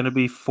 Whatever. There's going to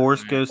be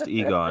Force Ghost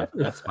Egon.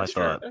 That's my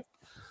Sure. thought.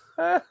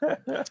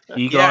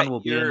 Egon Yeah, will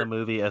be in the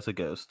movie as a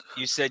ghost.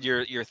 You said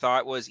your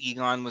thought was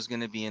Egon was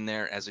going to be in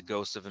there as a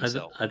ghost of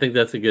himself. I think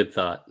that's a good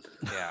thought.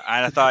 Yeah,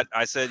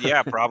 I said,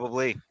 yeah,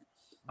 probably.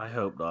 I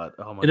hope not.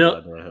 Oh my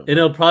God, I hope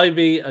it'll probably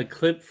be a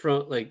clip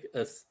from like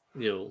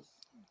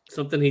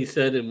something he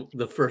said in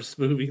the first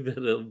movie that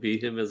it'll be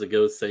him as a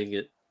ghost saying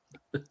it.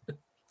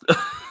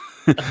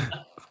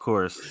 Of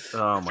course.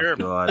 Oh my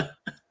God.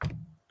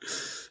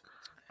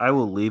 I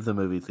will leave the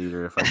movie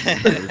theater if I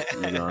see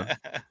Egon.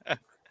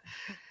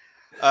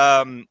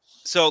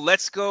 So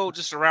let's go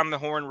just around the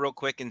horn real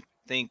quick and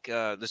think.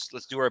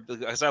 Let's do our,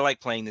 because I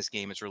like playing this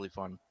game. It's really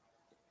fun.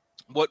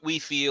 What we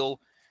feel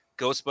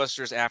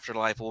Ghostbusters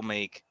Afterlife will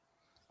make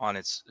on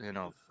its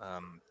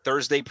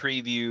Thursday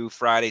preview,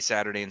 Friday,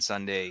 Saturday, and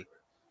Sunday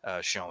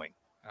showing.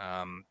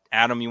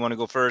 Adam, you want to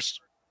go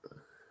first?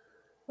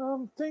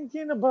 I'm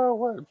thinking about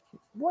what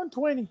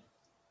 120.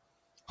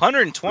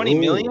 120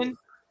 million?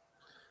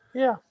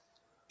 Yeah.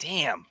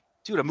 Damn,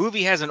 dude, a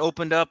movie hasn't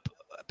opened up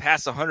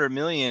past 100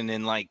 million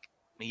in like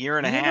a year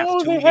and a half,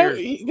 2 years.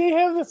 They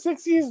have the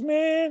 60s,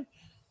 man.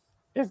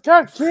 It's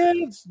got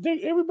kids.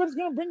 Everybody's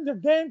gonna bring their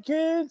damn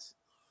kids.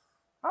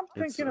 I'm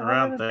thinking it's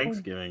around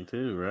Thanksgiving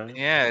too, right?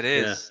 Yeah, it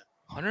is.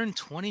 Yeah.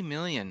 120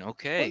 million.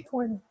 Okay.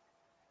 120.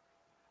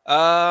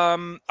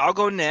 I'll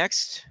go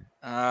next.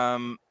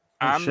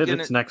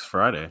 It's next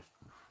Friday.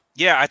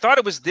 Yeah, I thought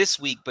it was this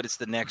week, but it's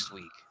the next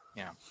week.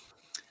 Yeah.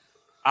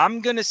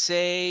 I'm gonna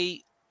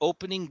say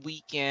opening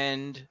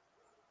weekend.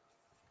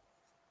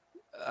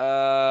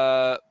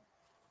 I'm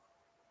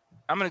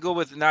gonna go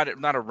with not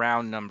a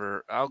round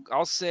number.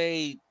 I'll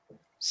say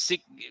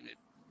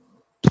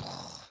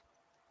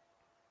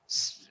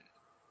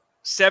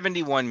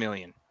 71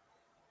 million.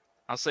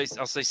 I'll say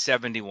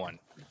 71.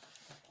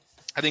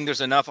 I think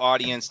there's enough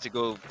audience to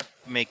go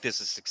make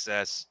this a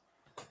success.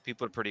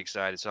 People are pretty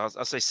excited, so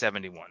I'll say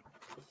 71.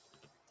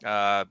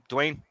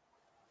 Dwayne?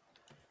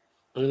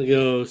 I'm going to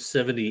go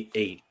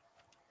 78.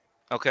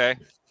 Okay.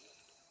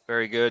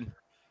 Very good.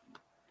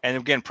 And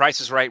again,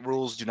 Price is Right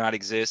rules do not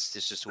exist.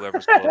 It's just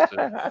whoever's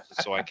closer.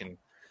 So I can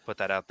put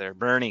that out there.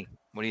 Bernie,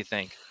 what do you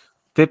think?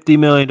 $50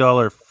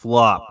 million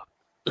flop.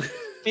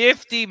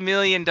 $50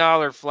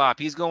 million flop.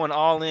 He's going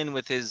all in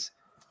with his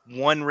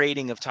 1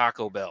 rating of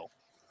Taco Bell.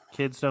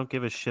 Kids don't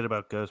give a shit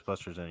about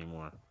Ghostbusters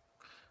anymore.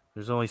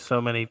 There's only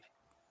so many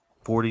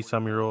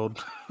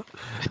 40-some-year-old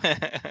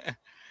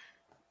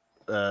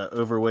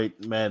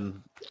overweight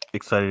men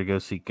excited to go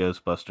see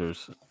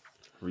Ghostbusters,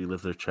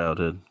 relive their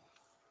childhood.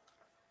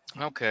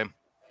 Okay.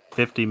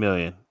 50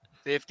 million.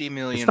 50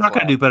 million. It's not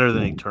going to do better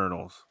than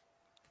Eternals.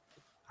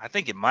 I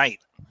think it might.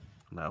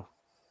 No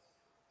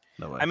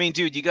way. I mean,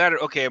 dude, you got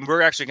it. Okay, and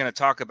we're actually going to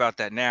talk about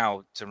that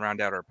now to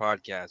round out our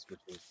podcast, which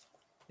is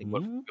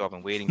what we've all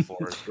been waiting for.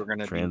 We're going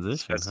to be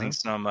discussing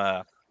some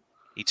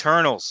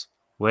Eternals.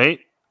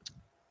 Wait.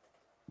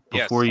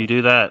 Before you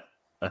do that,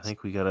 I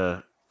think we got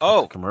a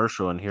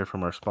commercial and hear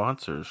from our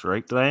sponsors,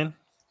 right, Dwayne?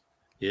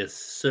 Yes,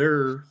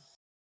 sir.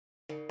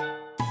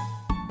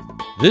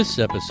 This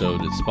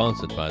episode is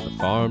sponsored by the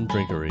Farm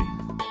Drinkery.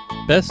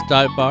 Best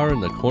dive bar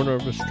in the corner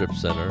of a strip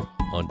center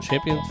on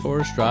Champions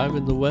Forest Drive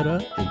in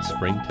Louetta in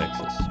Spring,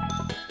 Texas.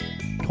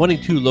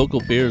 22 local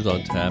beers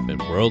on tap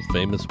and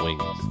world-famous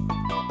wings.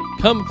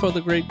 Come for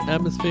the great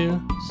atmosphere,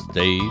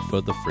 stay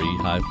for the free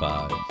high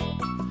five.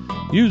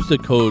 Use the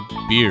code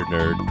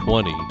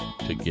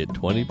BeerNerd20 to get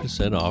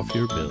 20% off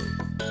your bill.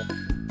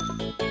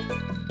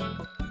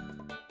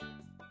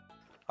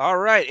 All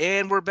right,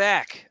 and we're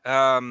back.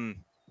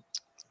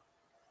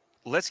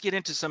 Let's get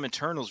into some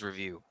Eternals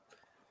review.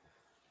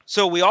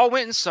 So we all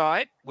went and saw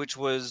it, which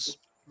was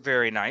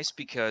very nice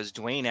because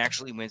Dwayne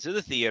actually went to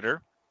the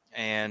theater,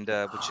 and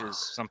which is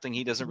something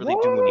he doesn't really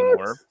do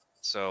anymore.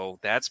 So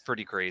that's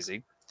pretty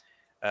crazy.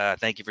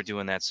 Thank you for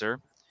doing that, sir.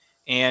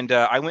 And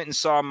I went and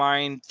saw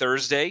mine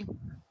Thursday.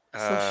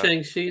 Saw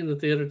Shang-Chi in the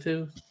theater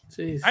too.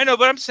 Jeez. I know,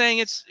 but I'm saying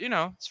it's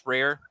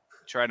rare.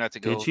 Try not to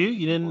go. Did you?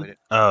 You didn't?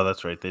 Oh,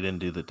 that's right. They didn't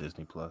do the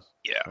Disney Plus.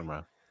 Yeah. Never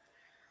mind.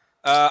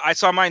 I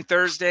saw mine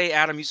Thursday.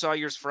 Adam, you saw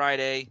yours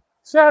Friday.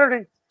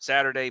 Saturday.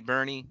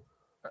 Bernie.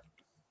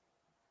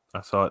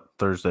 I saw it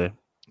Thursday.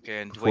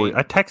 Okay, and Dwayne.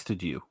 I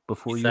texted you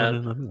before you went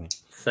in the movie.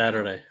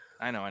 Saturday.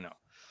 I know.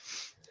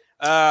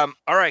 All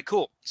right,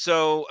 cool.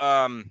 So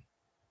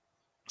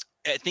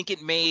I think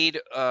it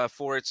made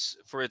for its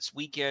first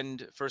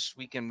weekend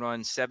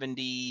run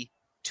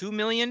 72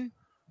 million,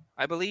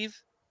 I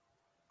believe.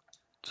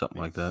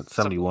 Something like that.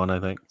 71, I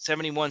think.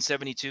 71,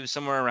 72,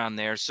 somewhere around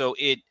there. So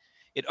it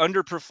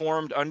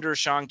underperformed under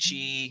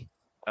Shang-Chi.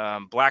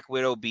 Black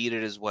Widow beat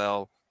it as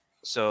well.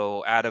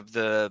 So out of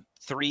the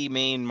 3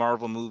 main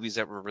Marvel movies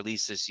that were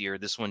released this year,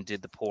 this one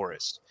did the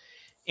poorest.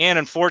 And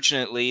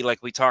unfortunately,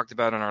 like we talked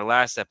about in our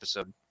last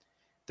episode,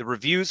 the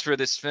reviews for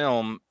this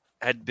film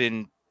had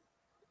been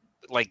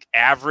like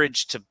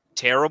average to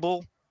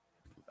terrible.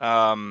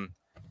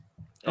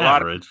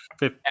 Average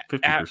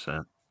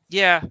 50%.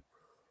 Yeah.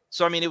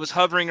 So I mean, it was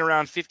hovering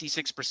around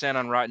 56%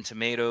 on Rotten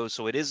Tomatoes.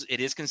 So it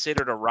is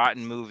considered a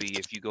rotten movie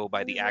if you go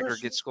by the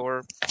aggregate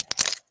score.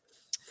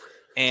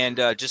 And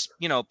just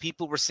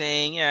people were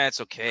saying, yeah,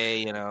 it's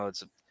okay.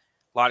 It's a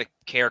lot of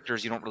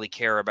characters you don't really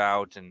care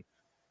about, and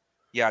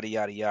yada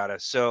yada yada.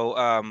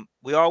 So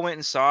we all went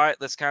and saw it.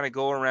 Let's kind of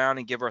go around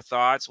and give our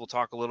thoughts. We'll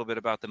talk a little bit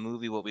about the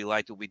movie, what we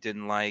liked, what we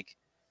didn't like,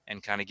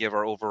 and kind of give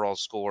our overall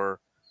score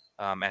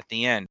at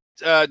the end.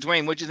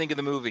 Dwayne, what'd you think of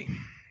the movie?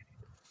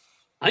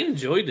 I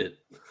enjoyed it.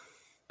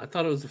 I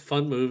thought it was a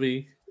fun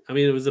movie. I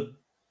mean, it was a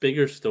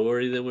bigger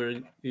story than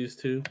we're used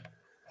to.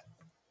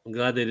 I'm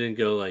glad they didn't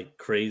go like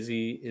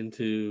crazy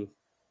into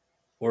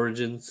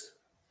origins.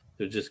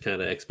 It was just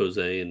kind of expose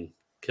and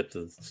kept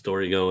the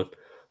story going.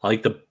 I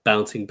like the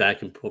bouncing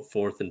back and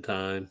forth in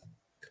time.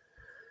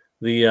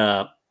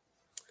 The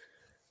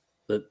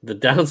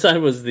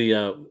downside was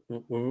the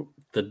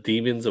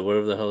demons or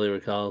whatever the hell they were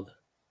called.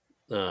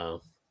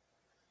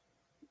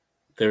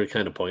 They were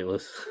kind of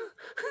pointless.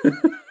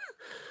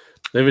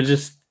 They were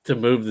just to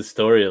move the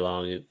story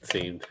along, it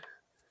seemed.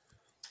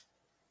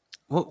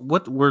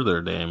 What were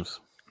their names?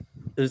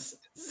 There's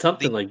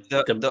something like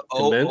the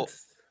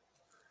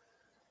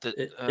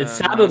it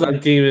sounded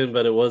like demon,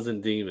 but it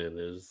wasn't demon.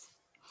 It was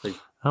like,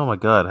 oh my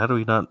god, how do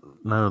we not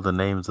know the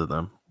names of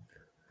them?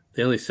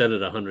 They only said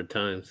it 100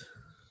 times.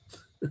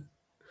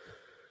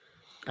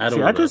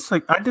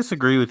 I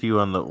disagree with you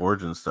on the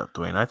origin stuff,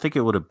 Dwayne. I think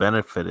it would have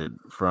benefited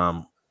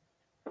from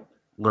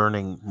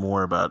learning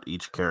more about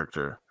each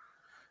character.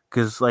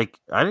 Because, I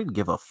didn't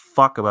give a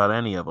fuck about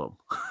any of them.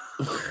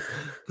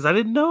 Because I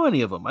didn't know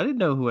any of them. I didn't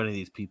know who any of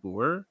these people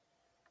were.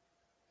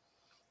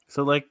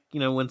 So,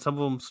 when some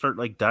of them start,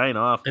 dying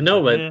off. I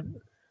know, but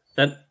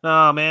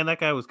oh, man, that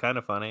guy was kind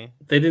of funny.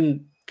 They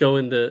didn't go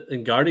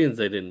in Guardians,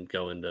 they didn't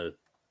go into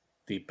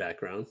deep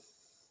background.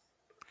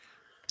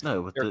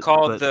 No, but they're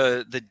called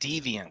the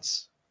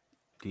Deviants.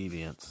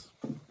 Deviants.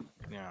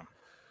 Yeah.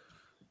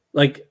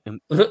 Like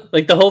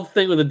the whole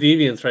thing with the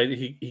Deviants, right?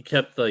 He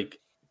kept,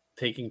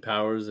 taking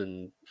powers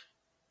and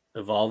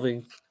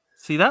evolving.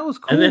 See, that was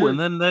cool, and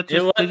then that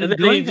just they didn't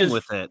do anything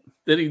with it.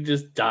 Then he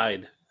just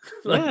died.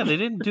 Yeah, they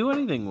didn't do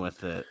anything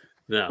with it.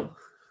 No,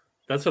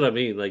 that's what I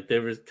mean. They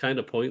were kind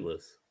of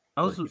pointless.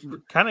 I was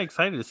kind of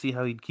excited to see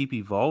how he'd keep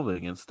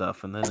evolving and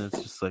stuff, and then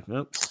it's just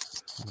nope.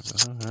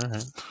 All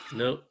right.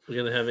 Nope,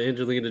 we're gonna have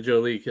Angelina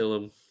Jolie kill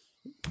him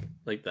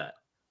like that.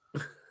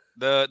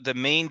 The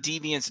main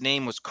deviant's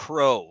name was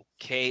Crow,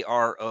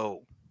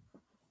 Kro.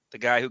 The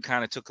guy who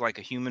kind of took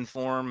a human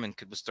form and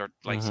could start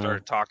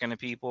started talking to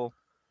people.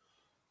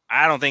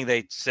 I don't think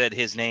they said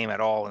his name at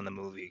all in the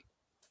movie.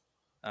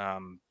 I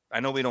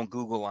know we don't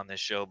Google on this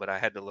show, but I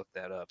had to look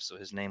that up. So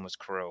his name was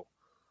Crow.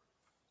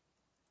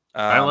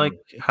 I like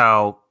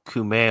how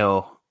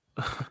Kumail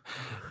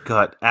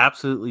got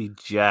absolutely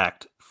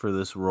jacked for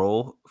this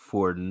role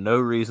for no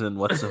reason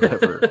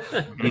whatsoever.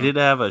 He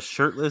didn't have a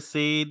shirtless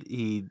scene.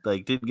 He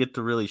didn't get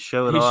to really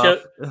show it off.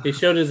 He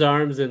showed his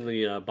arms in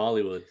the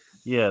Bollywood.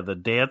 Yeah, the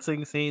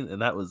dancing scene,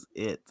 and that was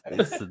it.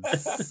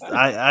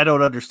 I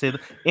don't understand.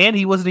 And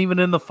he wasn't even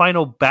in the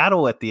final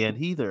battle at the end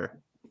either.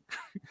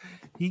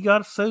 He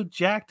got so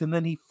jacked, and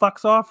then he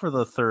fucks off for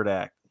the third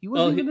act. He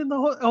wasn't even in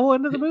the whole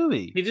end of the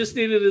movie. He just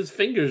needed his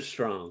fingers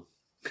strong.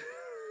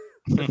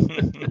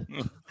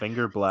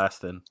 Finger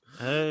blasting.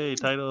 Hey,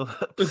 title.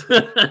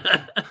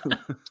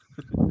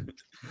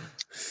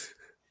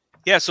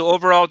 Yeah, so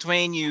overall,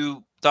 Dwayne,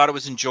 you thought it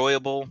was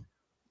enjoyable,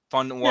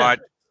 fun to watch,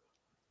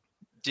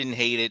 didn't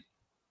hate it.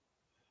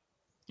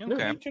 Okay.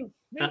 No, me too.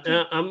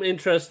 I'm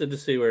interested to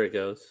see where it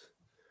goes.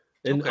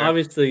 And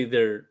obviously,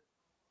 they're,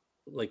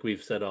 like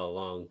we've said all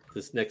along,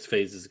 this next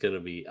phase is going to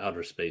be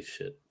outer space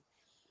shit.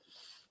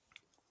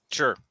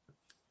 Sure.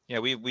 Yeah,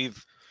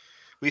 we've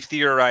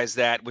theorized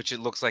that, which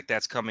it looks like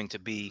that's coming to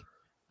be.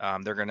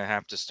 They're going to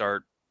have to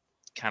start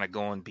kind of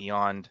going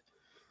beyond.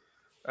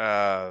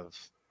 The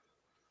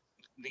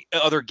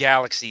other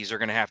galaxies are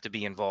going to have to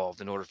be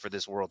involved in order for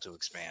this world to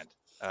expand.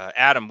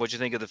 Adam, what'd you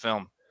think of the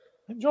film?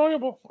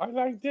 Enjoyable. I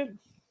liked it.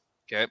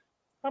 Okay.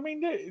 I mean,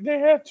 they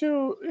had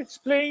to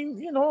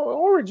explain,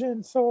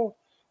 origin. So,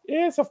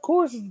 yes, of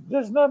course,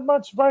 there's not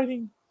much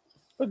fighting,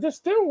 but there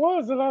still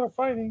was a lot of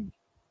fighting.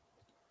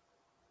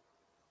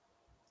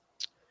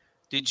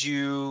 Did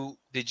you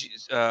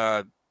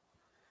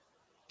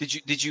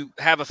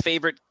have a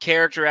favorite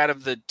character out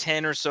of the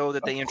 10 or so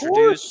that they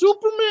introduced?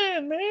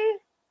 Superman, man.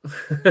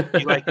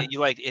 You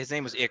liked his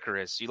name was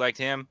Icarus. You liked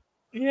him?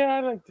 Yeah, I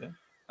liked him.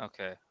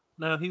 Okay.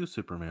 No, he was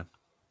Superman.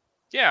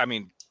 Yeah, I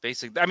mean,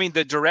 basically,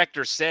 the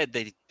director said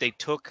they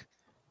took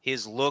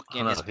his look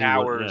and his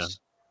powers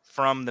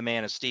from the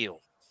Man of Steel.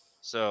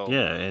 So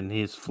yeah, and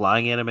his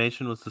flying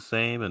animation was the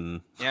same,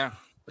 and yeah.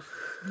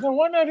 The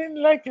one I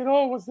didn't like at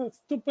all was the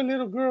stupid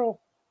little girl.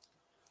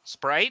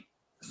 Sprite?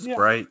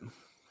 Sprite.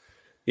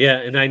 Yeah,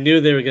 and I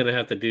knew they were going to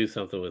have to do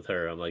something with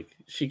her. I'm like,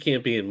 she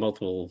can't be in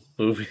multiple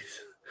movies.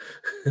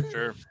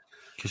 Sure.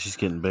 Because she's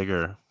getting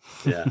bigger.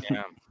 Yeah.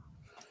 Yeah.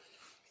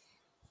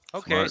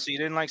 Okay, Smart. so you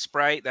didn't like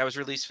Sprite. That was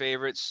your least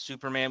favorite.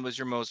 Superman was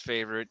your most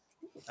favorite.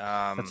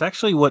 That's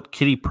actually what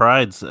Kitty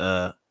Pryde's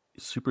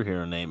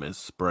superhero name is,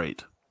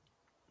 Sprite,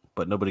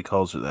 but nobody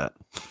calls her that.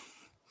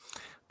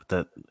 But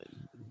that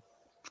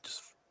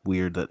just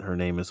weird that her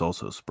name is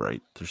also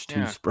Sprite. There's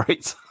two Yeah.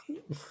 Sprites.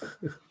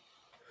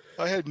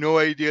 I had no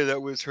idea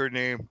that was her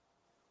name.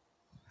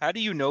 How do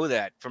you know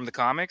that? From the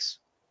comics?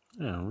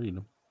 Yeah, I'll read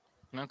them.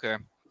 Okay.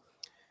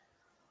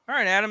 All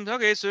right, Adam.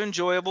 Okay, so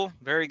enjoyable.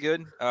 Very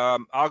good.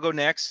 I'll go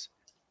next.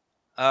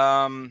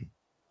 I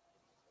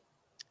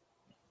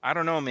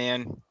don't know,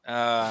 man.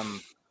 I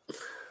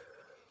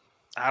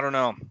don't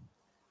know.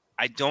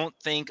 I don't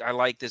think I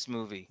like this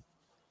movie.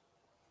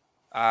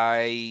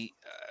 I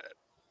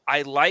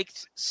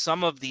liked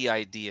some of the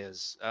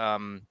ideas.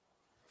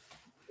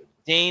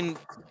 Dane,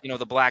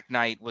 the Black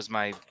Knight was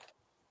my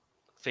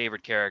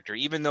favorite character,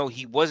 even though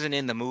he wasn't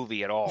in the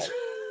movie at all.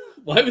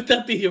 Why would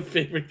that be your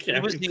favorite character?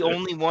 He was the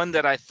only one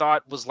that I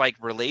thought was like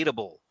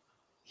relatable.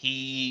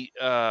 He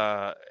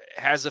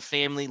has a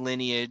family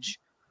lineage.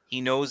 He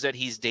knows that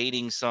he's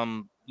dating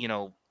some,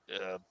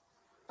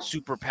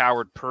 super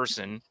powered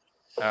person.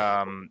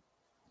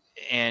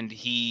 And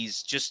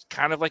he's just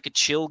kind of like a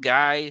chill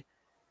guy.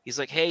 He's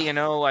like, hey,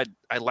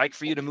 I'd like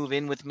for you to move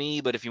in with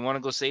me, but if you want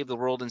to go save the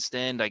world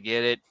instead, I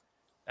get it.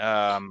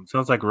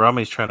 Sounds like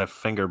Rami's trying to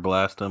finger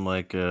blast him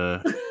like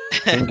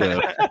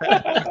Bingo.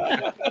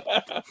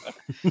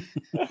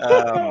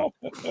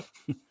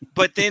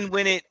 But then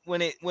when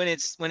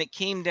it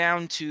came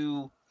down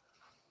to,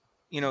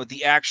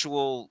 the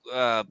actual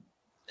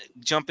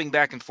jumping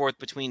back and forth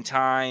between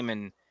time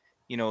and,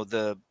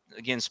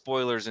 again,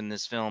 spoilers in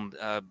this film,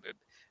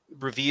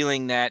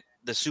 revealing that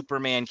the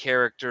Superman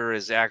character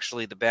is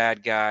actually the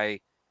bad guy.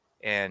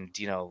 And,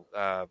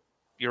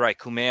 you're right.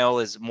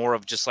 Kumail is more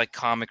of just like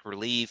comic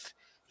relief.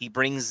 He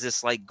brings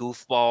this like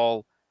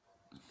goofball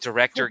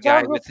director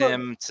guy with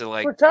him to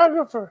like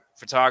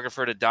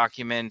photographer to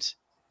document.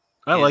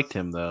 I liked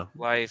him though.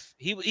 Life.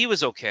 He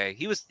was okay.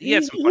 He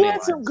had some funny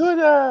lines. Some good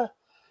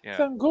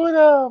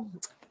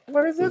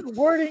what is it?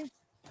 Wording.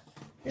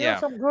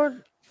 Some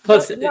good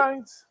Plus,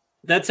 lines.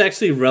 That's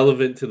actually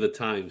relevant to the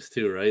times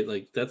too, right?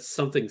 Like that's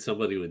something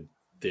somebody would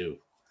do.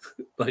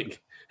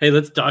 Like, hey,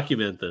 let's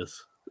document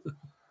this.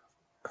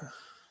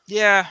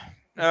 Yeah.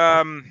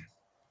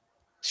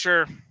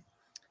 Sure.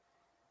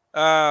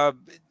 God,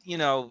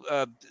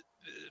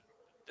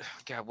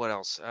 what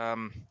else?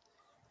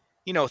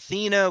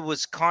 Thena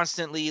was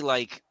constantly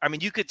like, I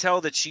mean, you could tell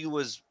that she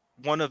was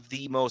one of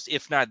the most,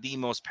 if not the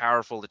most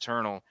powerful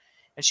Eternal.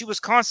 And she was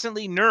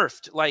constantly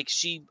nerfed. Like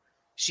she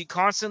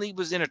constantly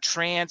was in a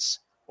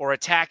trance or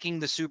attacking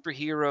the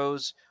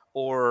superheroes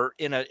or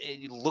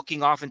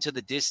looking off into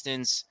the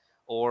distance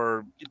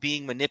or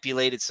being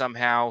manipulated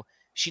somehow.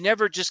 She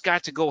never just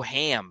got to go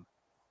ham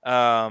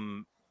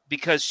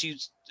because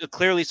she's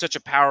clearly such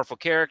a powerful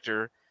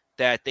character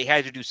that they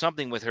had to do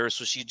something with her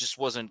so she just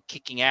wasn't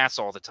kicking ass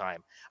all the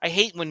time. I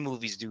hate when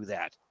movies do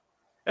that.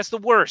 That's the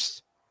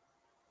worst.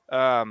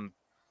 She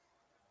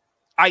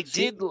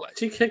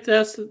kicked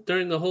ass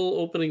during the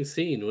whole opening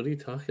scene. What are you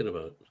talking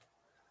about?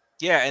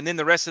 Yeah, and then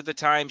the rest of the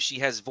time she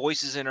has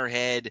voices in her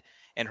head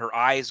and her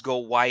eyes go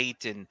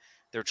white and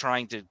they're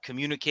trying to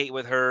communicate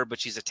with her, but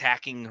she's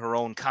attacking her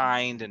own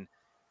kind. And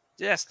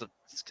I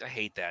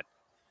hate that.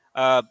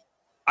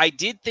 I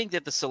did think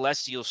that the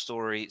Celestial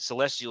story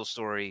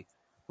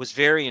was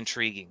very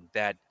intriguing,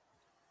 that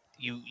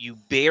you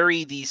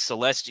bury these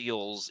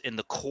Celestials in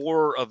the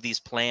core of these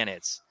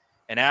planets,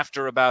 and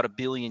after about 1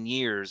 billion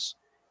years,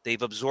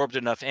 they've absorbed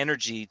enough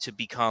energy to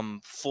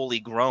become fully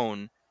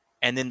grown,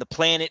 and then the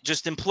planet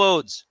just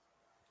implodes.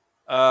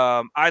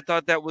 I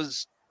thought that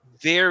was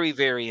very,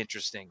 very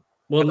interesting.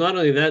 Well, not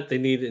only that, they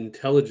need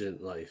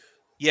intelligent life.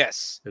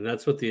 Yes. And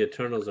that's what the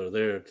Eternals are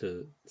there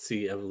to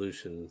see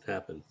evolution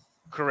happen.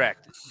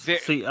 Correct.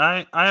 See,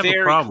 I have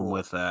a problem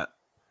with that.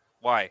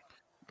 Why?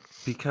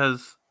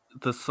 Because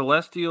the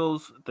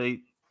Celestials, they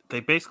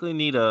basically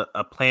need a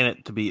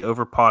planet to be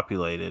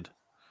overpopulated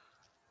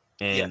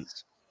and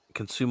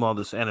consume all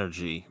this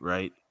energy,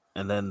 right?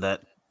 And then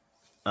that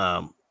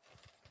a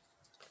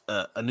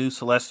new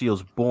Celestial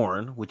is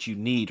born, which you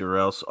need, or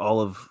else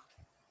all of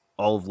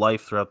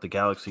life throughout the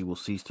galaxy will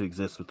cease to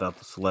exist without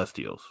the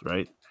Celestials,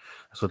 right?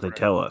 That's what they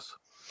tell us.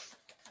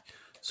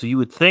 So you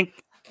would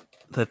think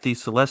that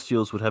these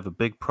Celestials would have a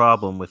big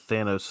problem with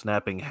Thanos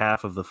snapping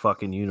half of the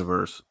fucking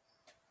universe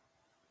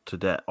to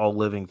death, all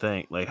living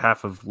thing, like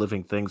half of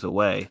living things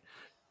away,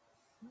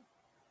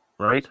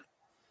 right?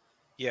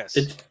 Yes.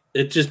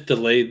 It just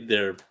delayed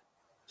their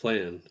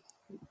plan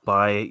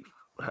by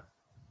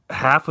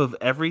half of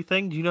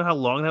everything. Do you know how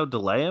long that would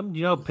delay them? Do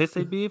you know how pissed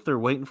they'd be if they're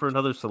waiting for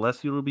another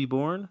Celestial to be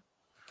born?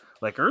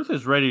 Like, Earth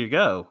is ready to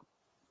go.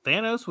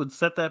 Thanos would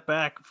set that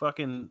back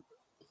fucking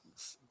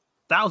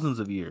thousands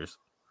of years.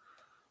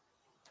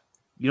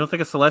 You don't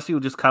think a Celestial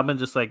would just come and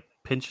just like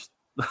pinch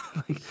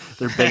like,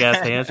 their big ass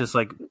hands, just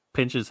like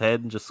pinch his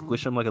head and just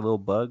squish him like a little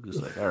bug?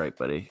 Just like, all right,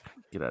 buddy,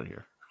 get out of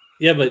here.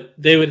 Yeah, but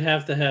they would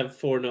have to have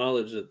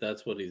foreknowledge that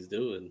that's what he's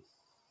doing.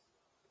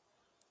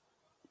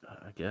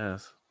 I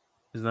guess.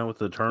 Isn't that what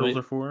the Eternals Wait.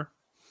 are for?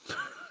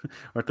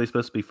 Aren't they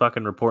supposed to be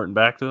fucking reporting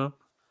back to him?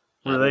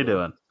 What I are they don't know.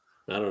 doing?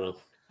 I don't know.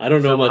 I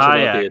don't know Selma much about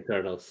Hayek. the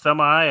Eternals.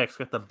 Selma Hayek's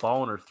got the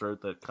ball in her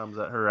throat that comes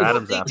out. Her Well,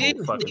 Adam's they apple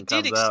did- fucking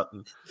they did comes out.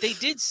 And, They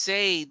did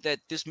say that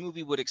this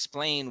movie would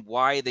explain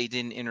why they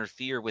didn't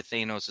interfere with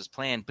Thanos'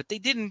 plan, but they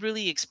didn't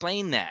really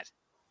explain that.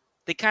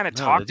 They kind of no,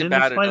 they talked didn't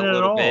about it explain a at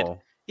little bit.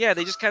 all. Yeah,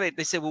 they just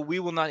they said, well, we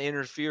will not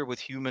interfere with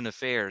human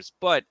affairs.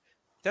 But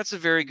that's a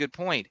very good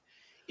point.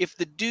 If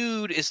the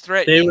dude is They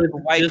threatening were to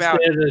wipe just out,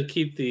 there to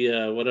keep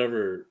the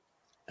whatever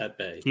at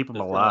bay. Keep them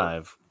That's all.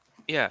 alive.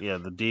 yeah, Yeah,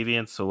 the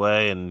deviants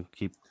away and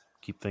keep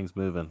things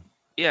moving.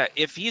 yeah,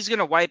 if he's going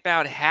to wipe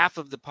out half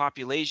of the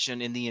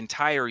population in the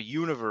entire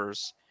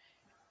universe,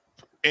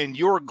 and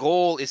your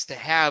goal is to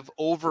have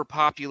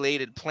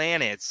overpopulated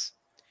planets,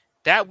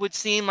 that would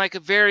seem like a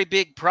very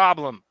big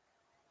problem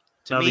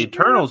to Now the me.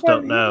 Eternals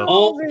don't know. The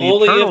Only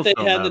if Eternals they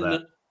don't had know the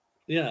that.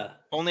 yeah,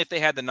 Only if they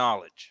had the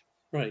knowledge.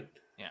 right.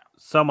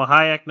 Selma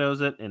Hayek knows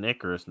it, and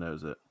Icarus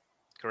knows it,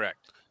 Correct.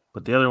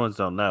 but the other ones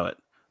don't know it.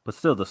 But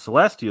still, the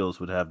Celestials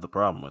would have the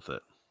problem with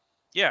it.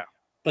 Yeah.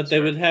 But they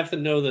would have to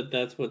know that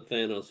that's what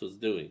Thanos was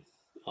doing.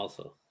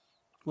 Also,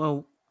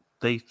 Well,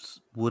 they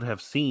would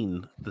have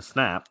seen the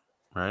snap,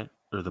 right,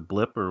 or the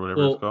blip, or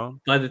whatever it's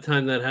called. by the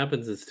time that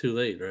happens, it's too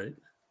late, right?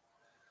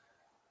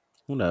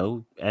 Well,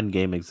 no,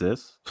 Endgame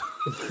exists.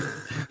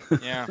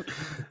 Yeah.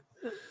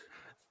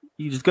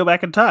 You just go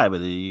back in time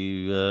and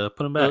you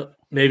put them back. Well,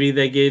 maybe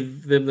they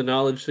gave them the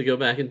knowledge to go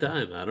back in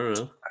time. I don't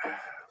know.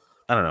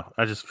 I don't know.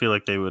 I just feel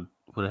like they would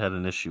have had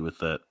an issue with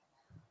that.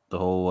 The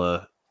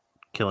whole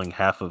killing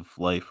half of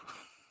life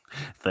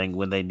thing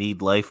when they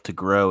need life to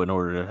grow in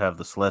order to have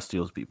the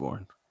Celestials be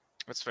born.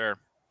 That's fair.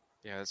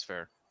 Yeah, that's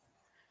fair.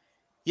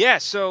 Yeah,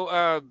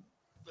 so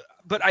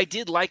but I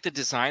did like the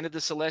design of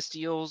the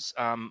Celestials.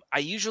 I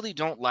usually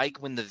don't like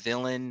when the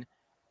villain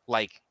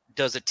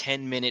does a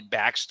 10-minute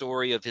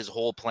backstory of his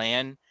whole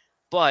plan,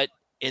 but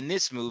in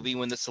this movie,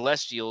 when the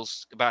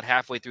Celestials, about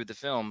halfway through the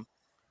film,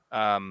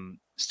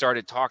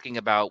 started talking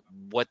about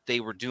what they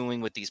were doing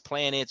with these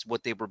planets,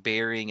 what they were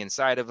burying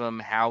inside of them,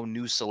 how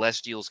new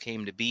Celestials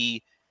came to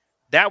be,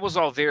 that was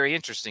all very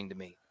interesting to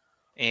me.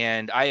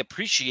 And I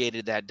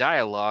appreciated that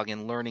dialogue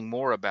and learning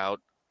more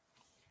about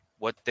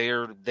what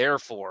they're there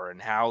for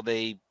and how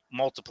they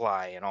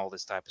multiply and all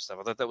this type of stuff.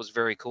 I thought that was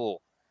very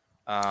cool.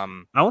 I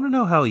want to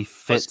know how he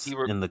fits you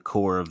were- in the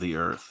core of the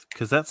Earth,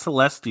 because that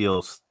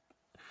Celestial,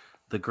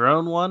 the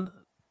grown one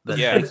that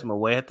Yeah. takes him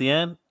away at the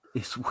end,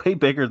 is way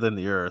bigger than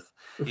the Earth.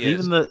 He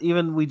is.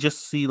 Even we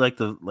just see like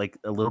a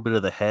little bit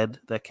of the head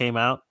that came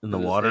out in the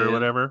In his water or hand.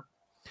 whatever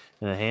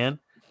in a hand.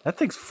 That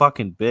thing's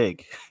fucking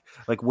big.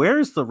 Like,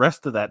 where's the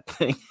rest of that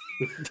thing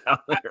down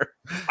there?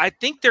 I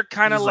think they're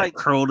kind of Just, like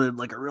curled in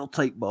like a real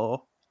tight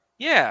ball.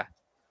 yeah,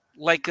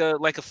 like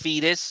a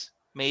fetus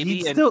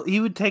maybe. He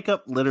would take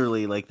up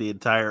literally like the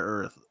entire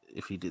Earth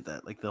if he did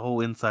that, like the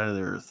whole inside of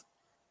the Earth.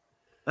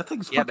 That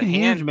thing's fucking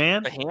huge,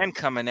 man. The hand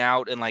coming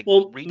out and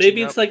Well, reaching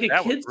maybe up, it's like a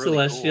that was kid really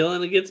celestial cool.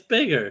 and it gets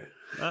bigger.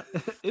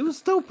 It was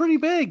still pretty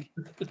big.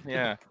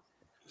 Yeah.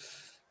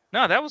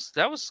 No, that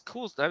was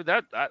cool.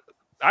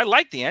 I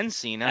like the end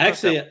scene. I thought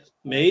Actually, that-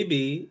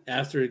 maybe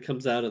after it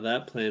comes out of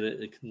that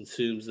planet, it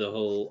consumes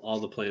all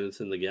the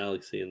planets in the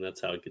galaxy, and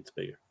that's how it gets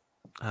bigger.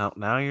 Oh,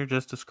 now you're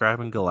just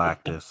describing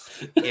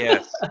Galactus.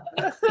 yes.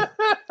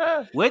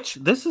 Which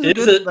this is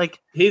It's good. a- Like,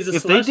 He's a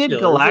if they did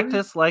celestial, isn't he?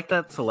 Galactus like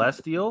that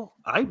Celestial,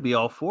 I'd be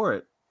all for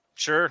it.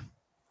 Sure.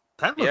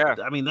 That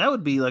I mean, that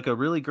would be like a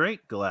really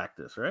great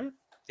Galactus, right?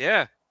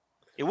 Yeah.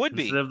 It would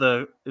be.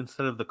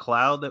 Instead of the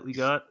cloud that we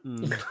got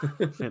in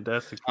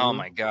Fantastic Four. Oh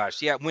my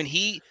gosh. Yeah,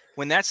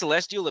 when that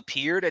celestial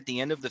appeared at the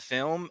end of the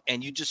film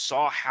and you just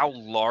saw how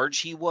large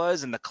he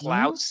was and the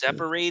cloud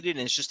separated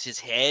and it's just his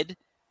head,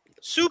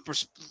 super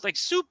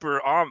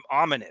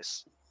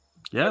ominous.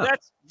 Yeah,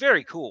 That's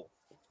very cool.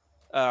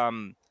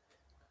 Throw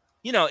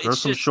it's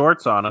some just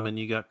shorts on him and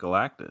you got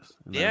Galactus.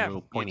 And Yeah, that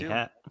little you pointy do.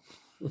 hat.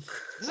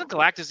 isn't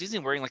Galactus isn't he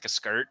wearing like a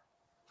skirt?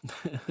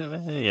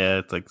 Yeah,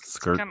 it's like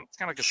skirt. It's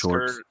kind of like a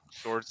shorts. skirt.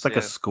 Shorts. It's like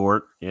a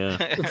skirt. Yeah,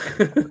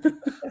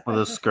 one of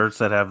those skirts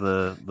that have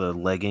the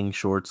legging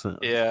shorts.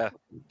 yeah.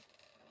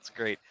 It's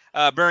great.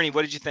 Bernie,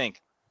 what did you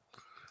think?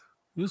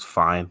 It was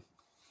fine.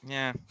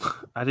 Yeah.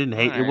 I didn't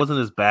hate. It Alright. wasn't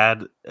as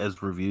bad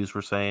as reviews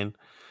were saying. It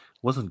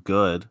wasn't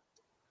good.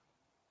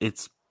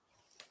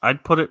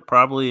 I'd put it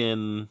probably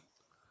in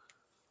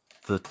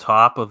the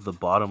top of the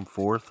bottom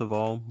fourth of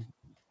all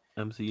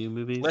MCU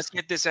movies. Let's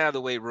get this out of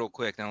the way real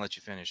quick, then I'll let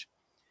you finish.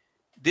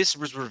 This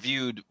was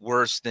reviewed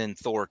worse than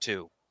Thor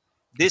 2.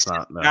 This is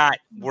no. not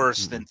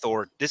worse than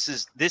Thor. This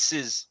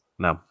is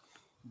No,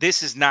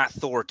 not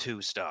Thor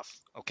 2 stuff.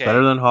 Okay.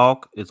 better than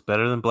Hulk. It's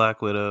better than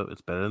Black Widow.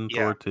 It's better than Yeah.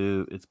 Thor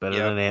 2. It's better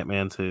Yep. than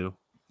Ant-Man 2.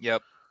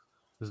 Yep.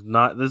 This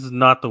is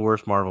not the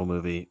worst Marvel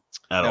movie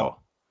at No.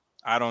 all.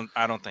 I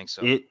don't think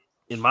so. It,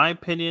 in my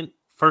opinion,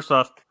 first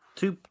off,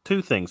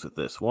 two things with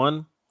this.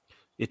 One,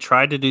 it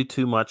tried to do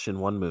too much in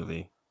one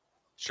movie.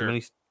 Sure.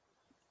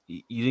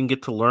 You didn't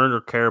get to learn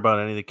or care about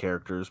any of the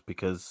characters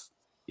because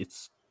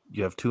it's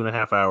you have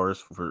 2.5 hours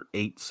for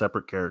 8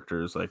 separate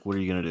characters. Like, what are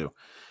you gonna do?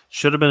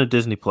 Should have been a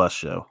Disney Plus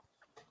show.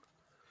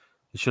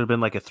 It should have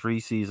been like a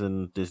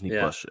 3-season Disney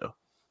Plus show.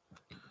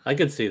 I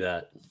could see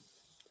that.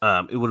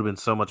 It would have been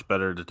so much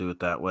better to do it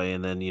that way.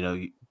 And then,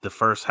 the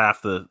first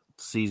half of the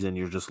season,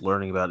 you're just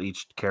learning about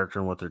each character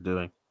and what they're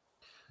doing.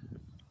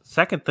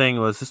 Second thing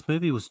was this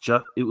movie was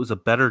it was a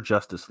better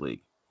Justice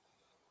League.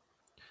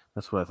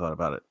 That's what I thought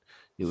about it.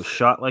 It was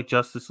shot like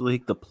Justice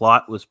League. The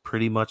plot was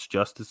pretty much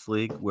Justice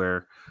League,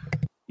 where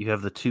you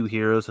have the two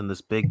heroes and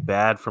this big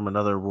bad from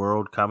another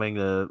world coming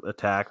to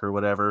attack or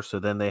whatever. So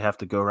then they have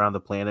to go around the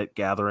planet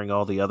gathering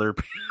all the other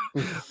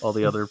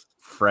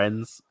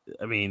friends.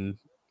 I mean,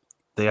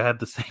 they had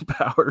the same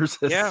powers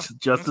as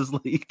Justice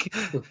League.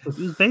 It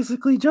was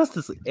basically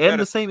Justice League. And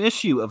the same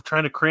issue of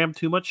trying to cram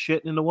too much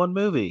shit into one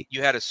movie.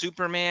 You had a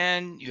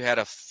Superman, you had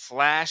a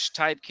Flash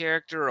type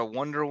character, a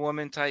Wonder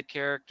Woman type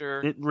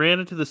character. It ran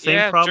into the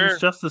same problems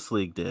Justice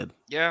League did.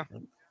 Yeah.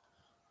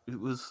 It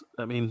was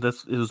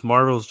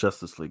Marvel's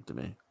Justice League to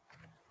me.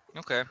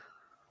 Okay.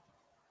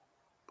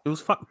 It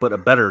was fun, but a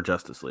better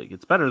Justice League.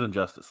 It's better than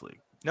Justice League.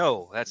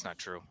 No, that's not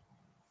true.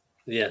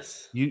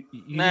 Yes. You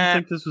didn't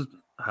think this was...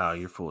 Oh,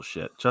 you're full of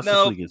shit.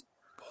 Justice League is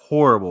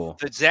horrible.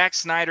 The Zack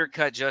Snyder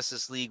cut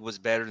Justice League was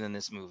better than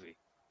this movie.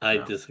 I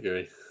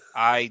disagree.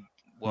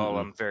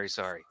 I'm very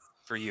sorry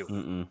for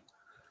you.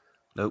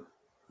 Nope.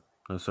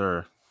 No,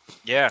 sir.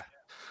 Yeah.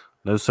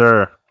 No,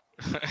 sir.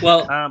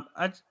 Well,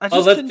 I just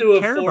let's didn't do a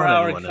care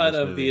 4-hour about cut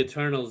of the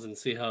Eternals and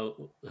see how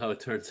it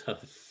turns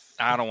out.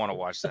 I don't want to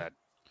watch that.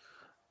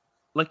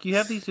 Like, you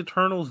have these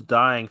Eternals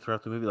dying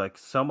throughout the movie, like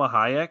Selma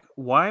Hayek.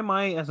 Why am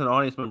I, as an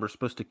audience member,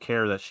 supposed to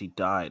care that she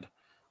died?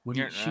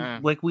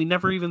 We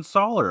never even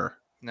saw her.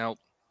 Nope.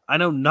 I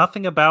know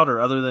nothing about her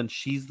other than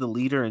she's the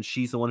leader and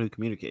she's the one who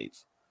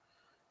communicates.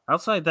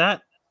 Outside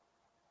that,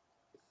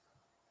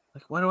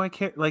 like, why do I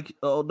care? Like,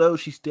 oh no,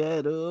 she's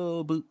dead.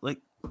 Oh, but like,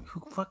 who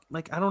fuck?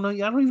 Like, I don't know. I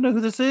don't even know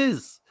who this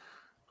is.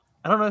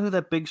 I don't know who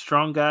that big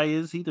strong guy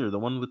is either. The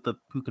one with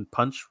who can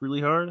punch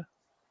really hard.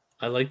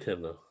 I liked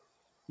him though.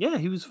 Yeah,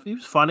 he was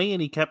funny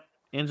and he kept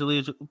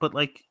Angelina. But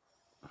like,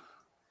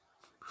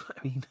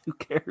 I mean, who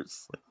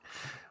cares? Like,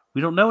 we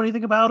don't know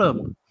anything about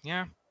him.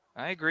 Yeah,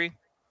 I agree.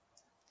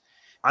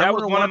 I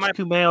want to watch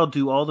Kumail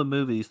do all the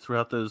movies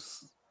throughout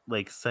those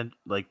like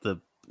the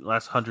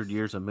last 100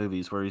 years of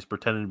movies where he's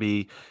pretending to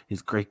be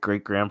his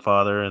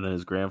great-great-grandfather and then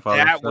his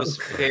grandfather. That was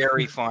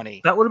very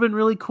funny. That would have been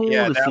really cool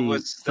to see.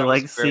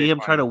 See him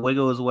funny. try to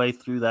wiggle his way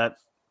through that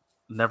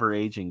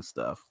never-aging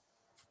stuff.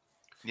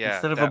 Yeah.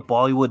 Instead of a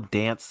Bollywood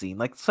dance scene.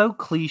 Like, so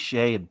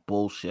cliche and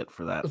bullshit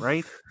for that,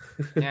 right?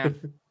 Yeah.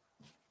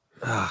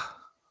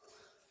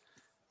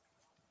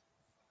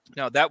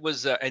 No, that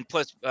was, and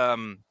plus,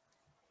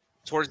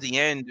 towards the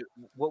end,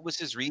 what was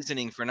his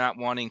reasoning for not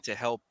wanting to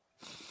help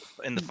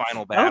in the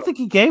final battle? I don't think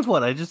he gave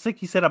one. I just think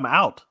he said, "I'm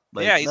out."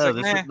 Like, yeah, he's no,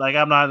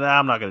 I'm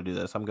not going to do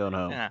this. I'm going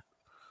home. Yeah.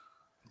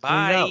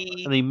 Bye.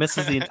 And he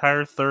misses the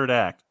entire third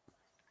act.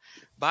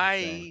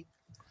 Bye.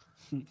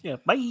 Yeah.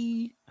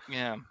 Bye.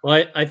 Yeah.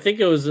 Well, I think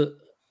it was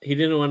he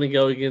didn't want to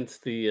go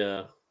against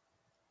the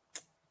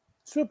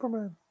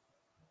Superman.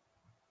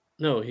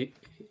 No, he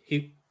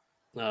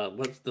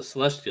what's the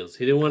Celestials?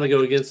 He didn't want to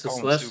go against the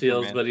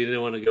Celestials, but he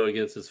didn't want to go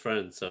against his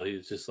friends. So he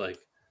was just like,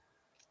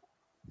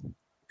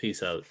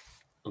 "Peace out.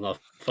 I'm not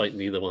fighting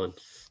either one."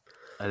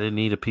 I didn't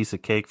eat a piece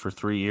of cake for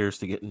 3 years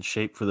to get in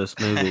shape for this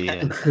movie,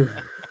 and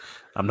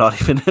I'm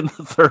not even in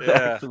the third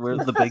act. We're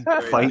the big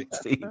fight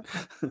scene.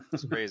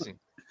 It's crazy.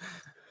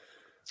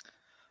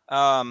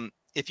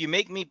 If you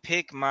make me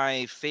pick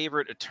my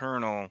favorite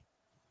Eternal, it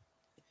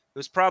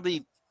was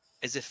probably,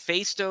 is it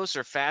Phastos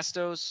or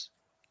Fastos?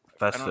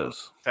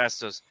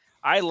 Fastos.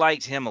 I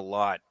liked him a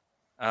lot.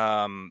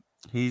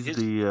 He's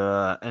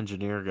the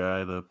engineer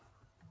guy, the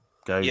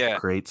guy who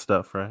creates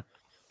stuff, right?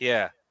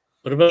 Yeah.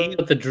 What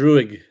about the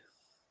Druid?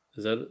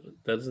 Is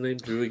that's his name,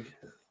 Druid?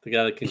 The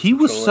guy that can. He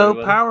was so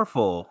everybody?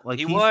 Powerful. Like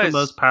he's the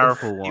most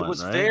powerful one. He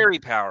was right? very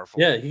powerful.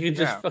 Yeah, he could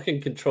just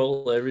fucking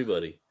control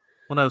everybody.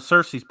 Well, no,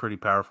 Cersei's pretty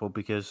powerful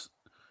because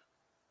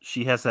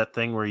she has that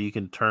thing where you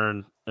can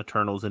turn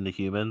Eternals into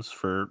humans.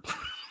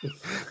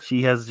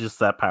 She has just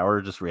that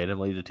power, just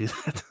randomly to do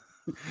that.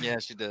 Yeah,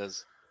 she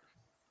does.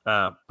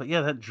 But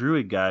yeah, that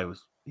Druid guy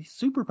he's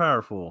super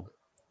powerful.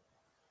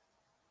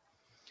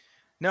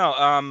 No,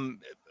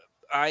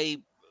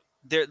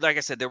 like I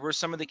said, there were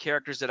some of the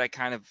characters that I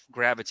kind of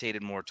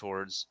gravitated more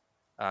towards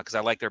because I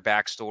like their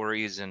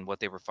backstories and what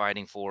they were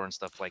fighting for and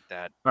stuff like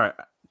that. All right,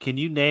 can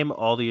you name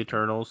all the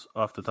Eternals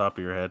off the top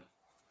of your head?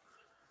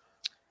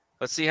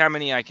 Let's see how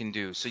many I can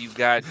do. So you've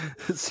got.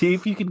 See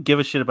if you can give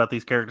a shit about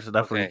these characters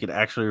enough where you can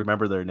actually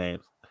remember their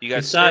names. You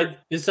got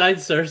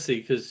besides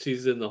Cersei, because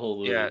she's in the whole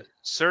movie. Yeah,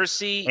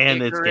 Cersei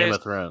and Icarus, it's Game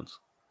of Thrones.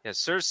 Yeah,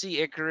 Cersei,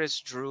 Icarus,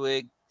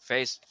 Druid,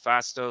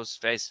 Fastos,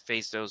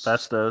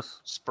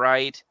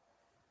 Sprite,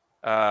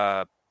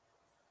 Athena,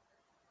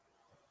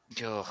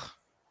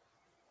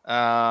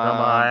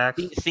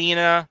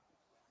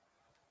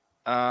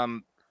 Kumail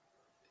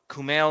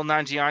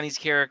Nanjiani's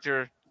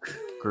character,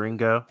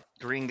 Gringo,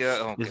 Gringa.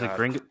 Oh Is god.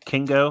 it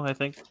Kingo? I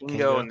think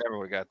Kingo, and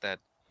never got that.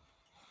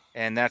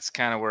 And that's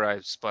kind of where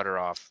I sputter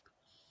off.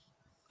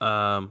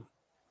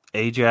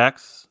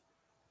 Ajax.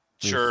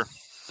 Sure.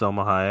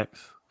 Selma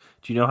Hayek's.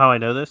 Do you know how I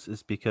know this?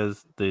 It's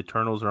because the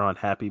Eternals are on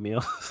Happy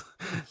Meals,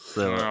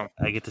 so Yeah.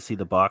 I get to see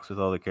the box with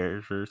all the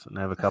characters, and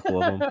I have a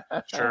couple of them.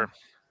 Sure.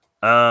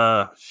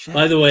 Shit.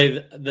 By the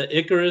way, the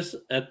Icarus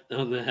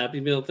on the Happy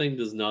Meal thing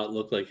does not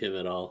look like him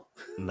at all.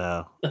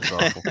 No, it's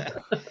awful.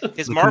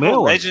 His The Marvel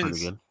Camille one's pretty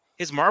Legends. good.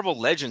 His Marvel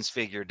Legends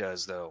figure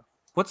does though.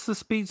 What's the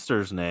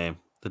speedster's name?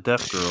 The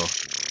deaf girl.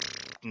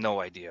 No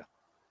idea.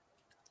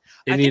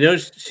 And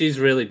she's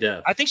really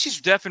deaf. I think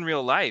she's deaf in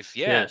real life.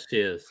 Yeah,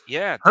 she is.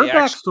 Yeah, Her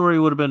backstory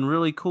would have been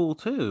really cool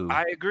too.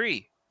 I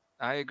agree.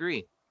 I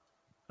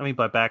mean,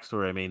 by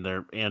backstory, I mean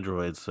they're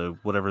androids, so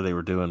whatever they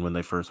were doing when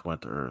they first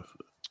went to Earth.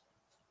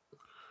 I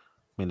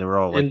mean, they were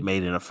all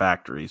made in a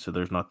factory, so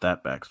there's not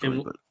that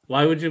backstory. But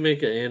why would you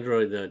make an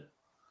android that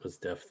was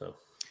deaf, though?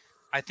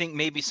 I think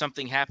maybe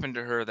something happened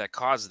to her that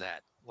caused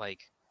that. Like,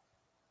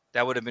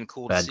 that would have been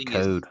cool bad to see.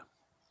 Code.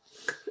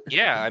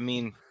 Yeah, I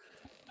mean,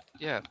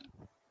 yeah.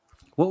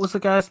 What was the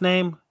guy's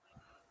name?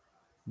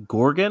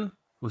 Gorgon?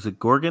 Was it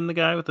Gorgon, the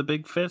guy with the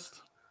big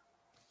fist?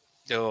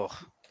 Oh,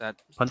 that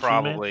Punching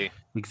probably. Man?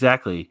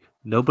 Exactly.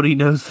 Nobody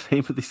knows the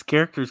name of these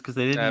characters because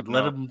they didn't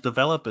let them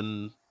develop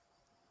and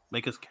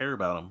make us care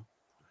about them.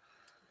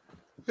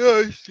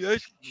 Yeah,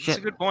 that's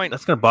a good point.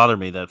 That's going to bother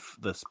me, that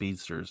the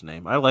speedster's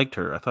name. I liked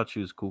her. I thought she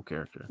was a cool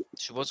character.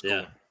 She was cool.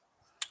 Yeah.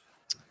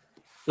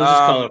 Let's just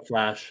call her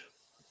Flash.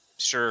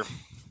 Sure.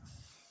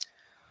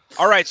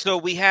 All right, so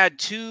we had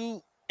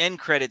 2 end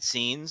credit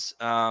scenes.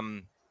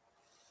 One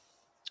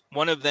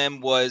of them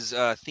was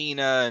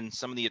Athena and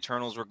some of the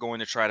Eternals were going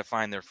to try to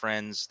find their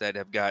friends that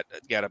have got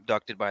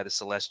abducted by the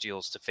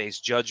Celestials to face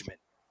judgment,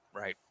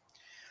 right?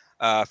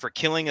 For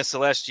killing a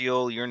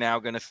Celestial, you're now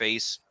going to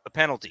face a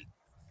penalty.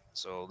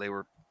 So they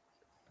were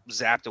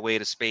zapped away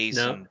to space.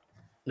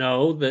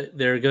 No,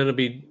 they're going to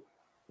be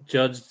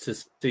judged to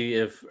see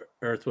if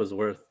Earth was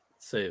worth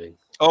saving.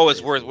 Oh,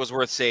 was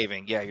worth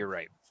saving. Yeah, you're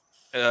right.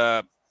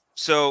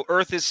 So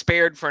Earth is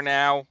spared for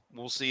now.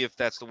 We'll see if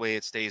that's the way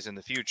it stays in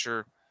the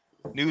future.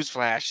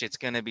 Newsflash, it's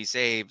going to be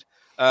saved.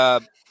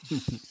 But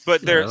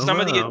some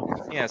of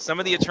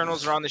the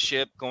Eternals are on the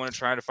ship going to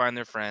try to find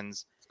their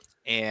friends,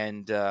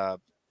 and a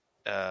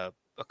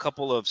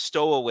couple of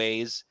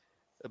stowaways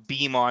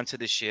beam onto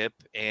the ship.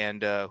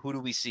 And who do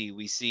we see?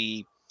 We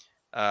see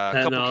a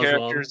couple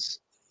characters.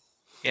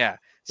 Yeah,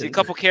 see a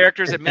couple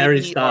characters that maybe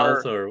Harry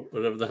Styles or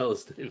whatever the hell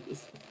his name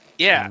is.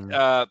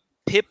 Yeah,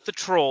 Pip the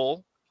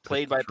Troll,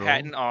 played by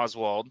Patton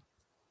Oswalt,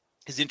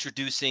 is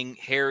introducing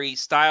Harry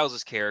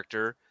Styles'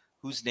 character,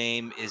 whose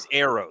name is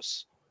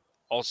Eros,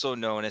 also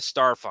known as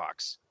Star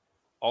Fox,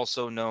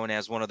 also known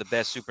as one of the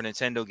best Super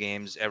Nintendo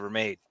games ever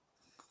made.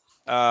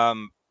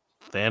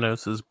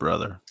 Thanos'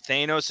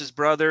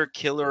 brother,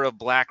 killer of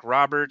Black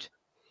Robert.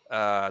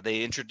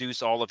 They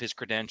introduce all of his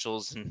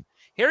credentials, and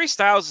Harry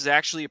Styles is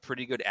actually a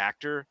pretty good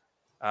actor.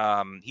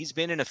 He's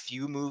been in a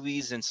few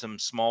movies and some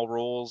small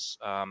roles.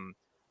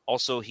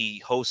 Also, he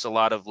hosts a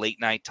lot of late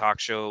night talk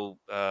show.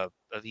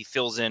 He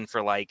fills in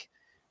for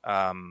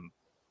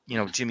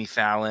Jimmy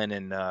Fallon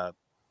and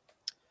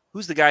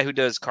who's the guy who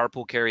does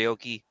Carpool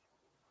Karaoke?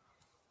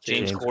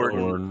 James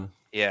Corden.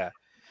 Yeah.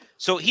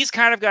 So he's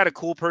kind of got a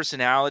cool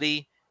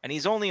personality, and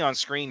he's only on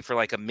screen for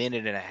like a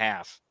minute and a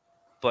half,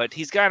 but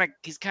he's kind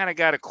of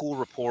got a cool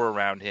rapport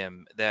around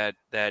him that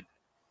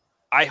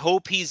I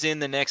hope he's in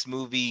the next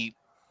movie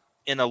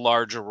in a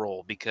larger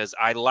role, because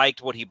I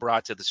liked what he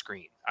brought to the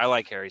screen. I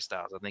like Harry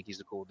Styles. I think he's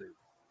a cool dude.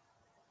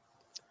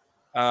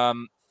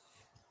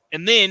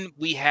 And then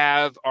we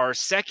have our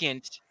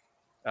second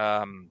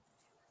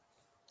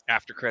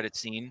after credit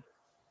scene,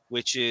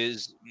 which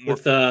is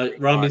with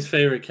Rami's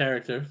favorite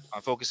character.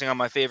 I'm focusing on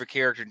my favorite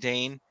character,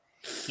 Dane.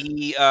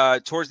 He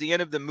towards the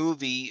end of the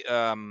movie,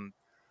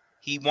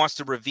 he wants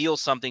to reveal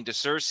something to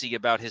Cersei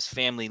about his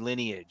family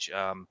lineage.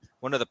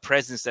 One of the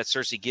presents that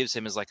Cersei gives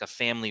him is like a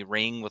family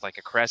ring with like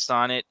a crest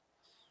on it.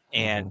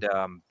 And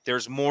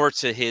there's more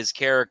to his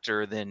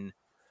character than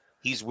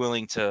he's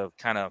willing to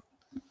kind of,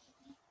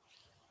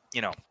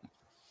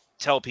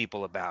 tell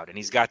people about. And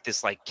he's got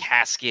this like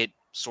casket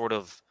sort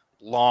of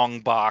long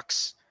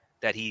box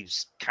that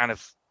he's kind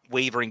of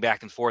wavering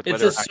back and forth.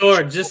 It's a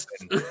sword.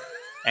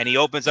 And he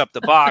opens up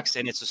the box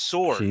and it's a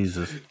sword.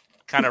 Jesus.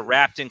 Kind of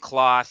wrapped in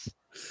cloth.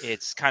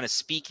 It's kind of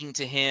speaking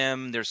to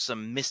him. There's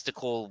some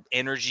mystical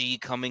energy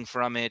coming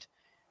from it.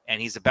 And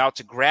he's about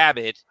to grab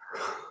it.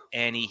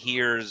 And he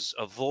hears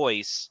a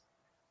voice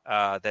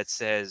that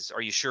says,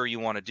 "Are you sure you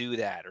want to do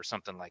that?" or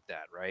something like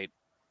that, right?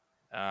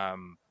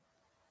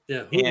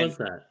 Yeah, who was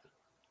that?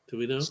 Do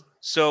we know?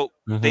 So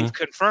they've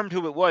confirmed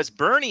who it was.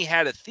 Bernie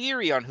had a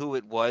theory on who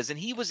it was, and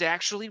he was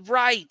actually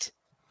right.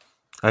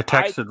 I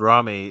texted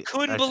Rami.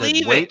 Couldn't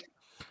believe it.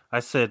 I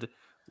said,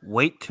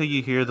 wait till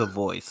you hear the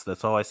voice.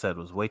 That's all I said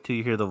was wait till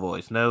you hear the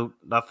voice. No,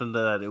 nothing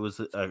that it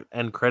was an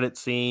end credit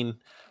scene.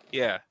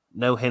 Yeah.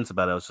 no hints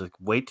about it. I was like,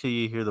 wait till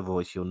you hear the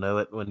voice. You'll know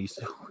it when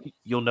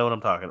you'll know what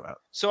I'm talking about.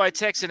 So I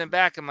texted him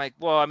back. I'm like,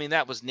 well, I mean,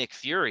 that was Nick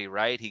Fury,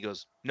 right? He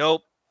goes,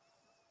 nope.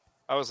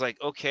 I was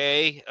like,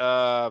 okay,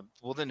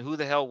 well then who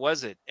the hell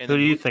was it? And Who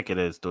then do you think it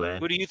is, Dwayne?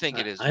 Who do you think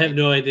it is? I have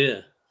no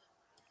idea.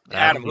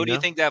 Adam, you who do you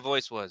know? think that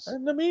voice was?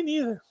 Me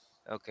neither.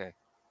 Okay.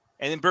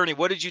 And then Bernie,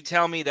 what did you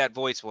tell me that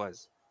voice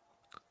was?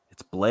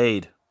 It's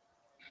Blade.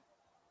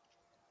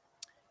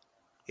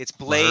 It's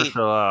Blade.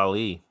 Mahershala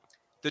Ali.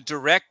 The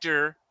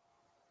director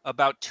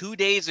about 2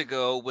 days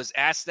ago was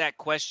asked that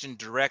question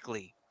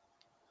directly.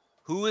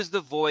 Who is the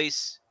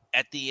voice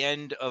at the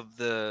end of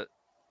the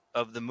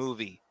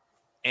movie?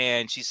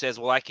 And she says,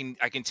 well, I can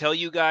tell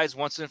you guys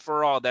once and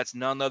for all, that's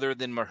none other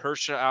than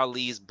Mahershala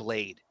Ali's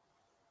Blade.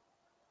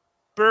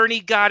 Bernie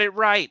got it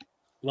right.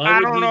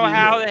 I don't know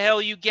how the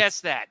hell you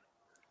guessed that.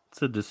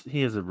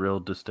 He has a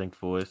real distinct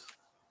voice.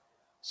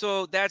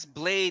 So that's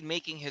Blade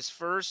making his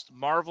first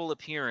Marvel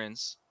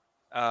appearance.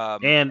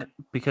 And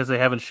because they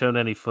haven't shown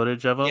any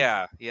footage of him.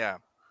 Yeah.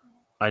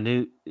 I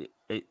knew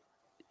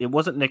it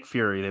wasn't Nick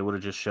Fury. They would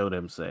have just showed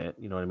him say it.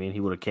 You know what I mean?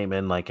 He would have came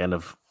in like end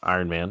of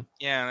Iron Man.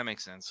 Yeah, that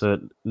makes sense. So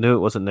knew it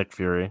wasn't Nick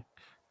Fury.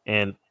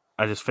 And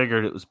I just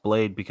figured it was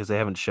Blade because they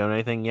haven't shown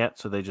anything yet,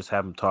 so they just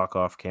have him talk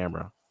off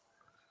camera.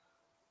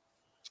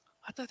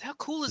 I thought, how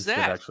cool is Instead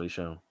that? actually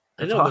shown.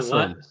 I That's know,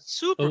 awesome.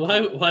 Super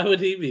but cool. why would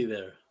he be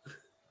there?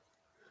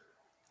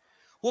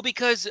 Well,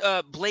 because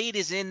Blade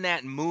is in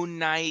that Moon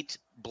Knight,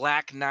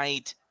 Black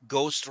Knight,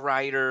 Ghost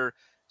Rider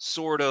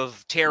sort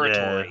of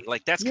territory. Yeah.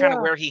 Like that's kind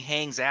of where he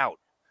hangs out.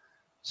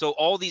 So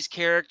all these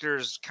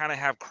characters kind of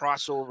have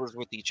crossovers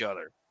with each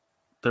other.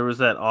 There was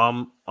that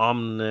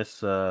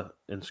ominous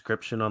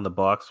inscription on the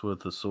box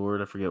with the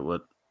sword. I forget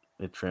what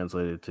it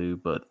translated to,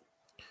 but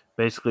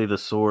basically the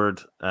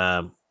sword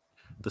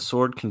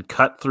can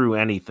cut through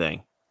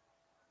anything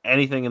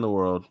in the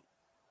world.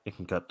 It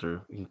can cut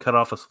through. You can cut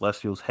off a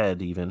Celestial's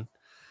head even.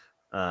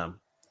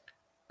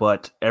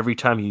 But every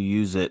time you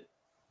use it,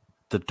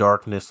 the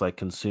darkness like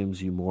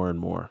consumes you more and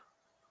more.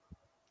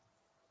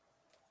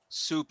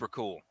 Super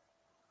cool.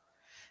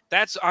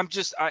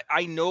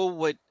 I know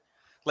what,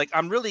 like,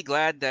 I'm really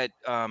glad that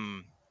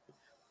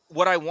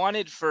what I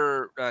wanted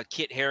for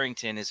Kit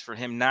Harington is for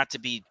him not to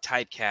be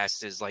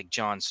typecast as like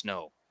Jon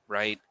Snow,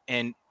 right?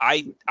 And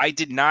I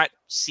did not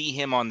see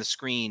him on the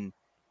screen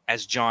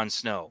as Jon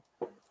Snow.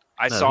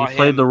 He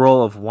played the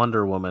role of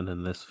Wonder Woman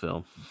in this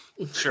film.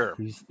 Sure.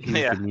 He's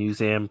the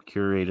museum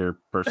curator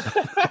person.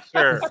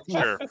 Sure.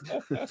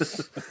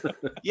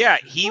 Yeah,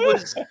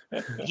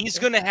 he's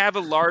going to have a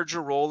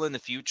larger role in the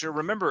future.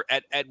 Remember,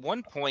 at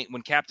one point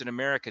when Captain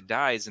America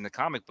dies in the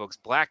comic books,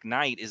 Black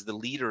Knight is the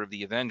leader of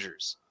the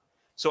Avengers.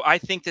 So I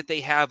think that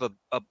they have a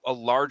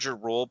larger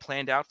role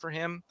planned out for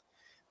him,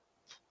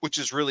 which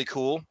is really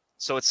cool.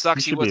 So it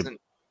sucks he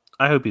wasn't.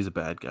 I hope he's a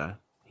bad guy.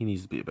 He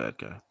needs to be a bad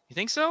guy. You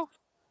think so?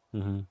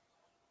 Mm-hmm.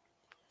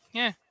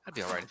 Yeah, I'd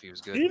be all right if he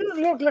was good. He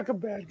didn't look like a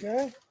bad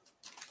guy.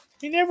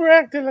 He never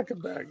acted like a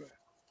bad guy.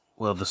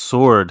 Well,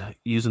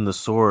 using the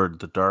sword,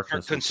 the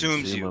darkness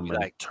consumes you, him and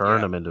like,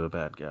 turn him into a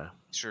bad guy.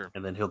 Sure.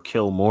 And then he'll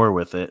kill more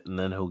with it, and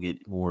then he'll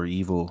get more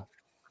evil.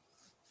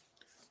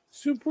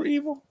 Super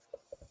evil?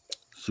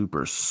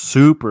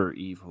 Super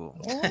evil.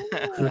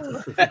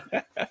 Oh.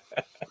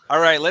 All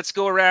right, let's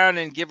go around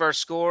and give our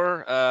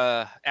score.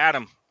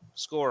 Adam,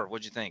 score.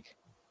 What'd you think?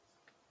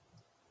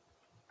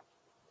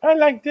 I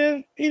liked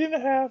it.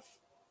 8.5.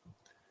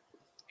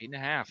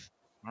 8.5.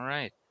 All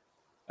right.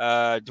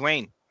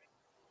 Dwayne.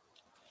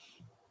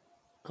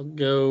 I'll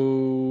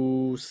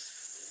go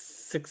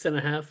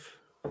 6.5.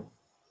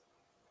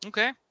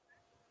 Okay.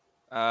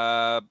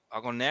 I'll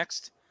go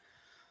next.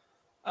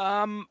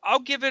 I'll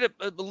give it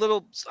a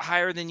little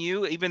higher than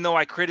you, even though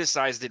I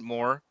criticized it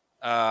more.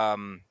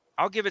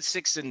 I'll give it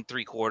 6 3/4,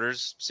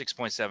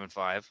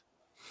 6.75.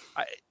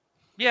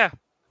 Yeah,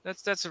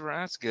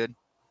 that's good.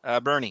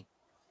 Bernie.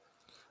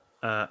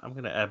 I'm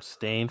going to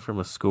abstain from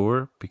a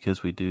score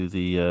because we do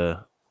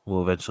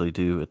we'll eventually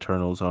do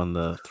Eternals on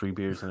the 3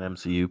 Beers and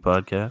MCU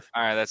podcast.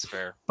 All right, that's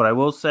fair. But I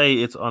will say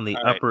it's on the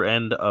All right. upper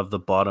end of the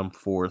bottom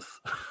fourth.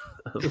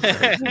 Keep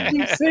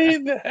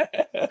saying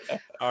that.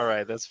 All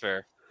right, that's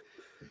fair.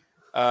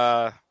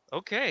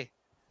 Okay.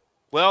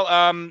 Well,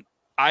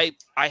 I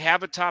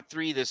have a top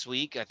 3 this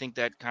week. I think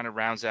that kind of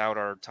rounds out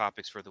our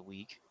topics for the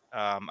week.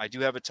 I do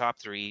have a top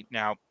 3.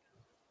 Now,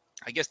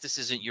 I guess this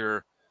isn't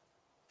your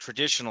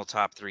traditional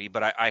top 3,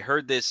 but I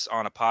heard this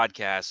on a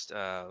podcast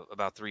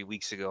about 3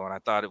 weeks ago, and I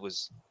thought it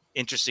was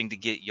interesting to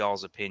get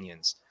y'all's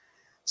opinions.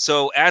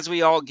 So as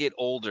we all get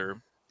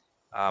older,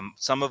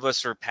 some of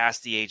us are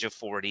past the age of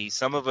 40,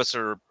 some of us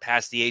are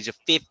past the age of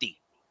 50.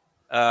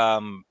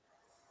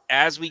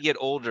 As we get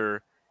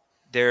older,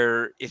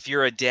 if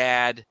you're a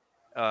dad,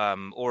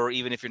 or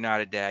even if you're not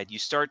a dad, you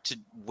start to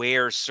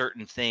wear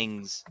certain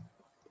things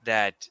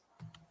that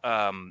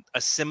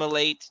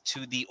assimilate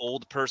to the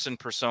old person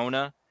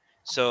persona.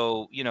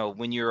 So,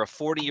 when you're a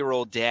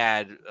 40-year-old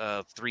dad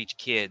of 3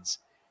 kids,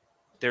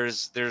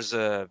 there's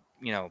a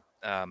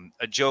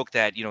joke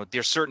that,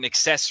 there's certain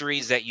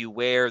accessories that you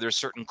wear, there's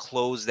certain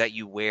clothes that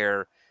you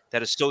wear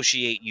that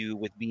associate you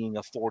with being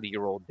a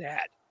 40-year-old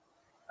dad.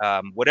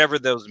 Whatever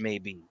those may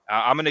be.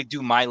 I'm going to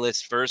do my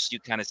list first. You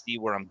kind of see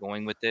where I'm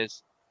going with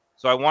this.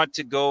 So I want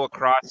to go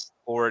across the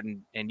board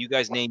and you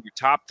guys name your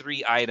top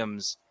 3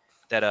 items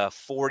that a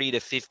 40 to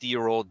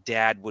 50-year-old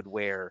dad would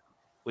wear,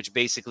 which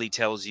basically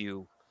tells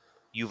you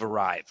you've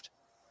arrived.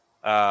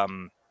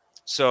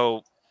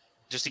 So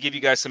just to give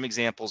you guys some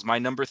examples, my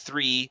number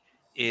 3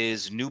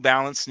 is New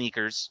Balance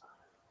sneakers.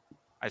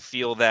 I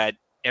feel that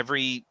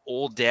every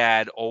old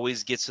dad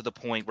always gets to the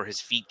point where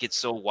his feet get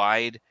so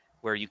wide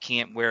where you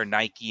can't wear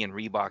Nike and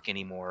Reebok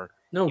anymore.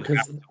 No, You have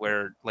because to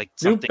wear like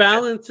New something.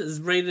 Balance is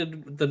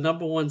rated the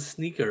number 1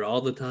 sneaker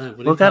all the time. What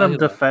are you Look at him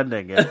talking about?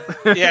 defending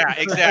it. Yeah,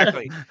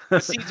 exactly.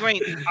 But see,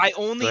 Dwayne, I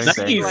only Dwayne's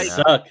see saying Nikes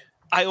that. suck.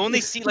 I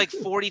only see like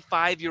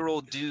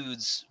 45-year-old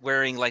dudes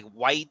wearing like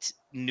white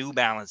New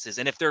Balances,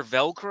 and if they're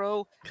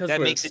Velcro, 'Cause that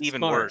we're makes it even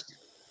smart. worse.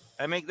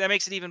 That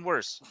makes it even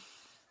worse.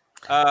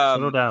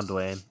 Settle down,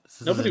 Dwayne. This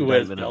is an Nobody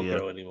wears indictment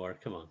of you. Velcro anymore.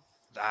 Come on.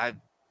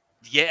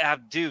 Yeah,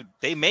 dude,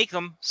 they make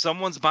them.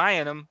 Someone's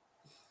buying them.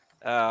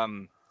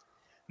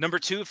 Number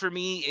 2 for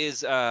me is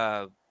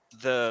the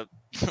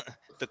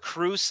the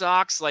crew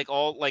socks, like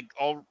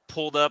all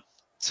pulled up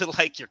to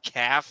like your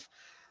calf.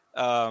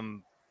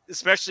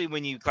 Especially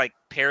when you like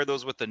pair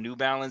those with the New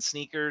Balance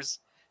sneakers,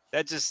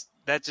 that just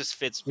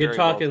fits. You're very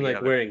well talking like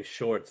together. wearing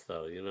shorts,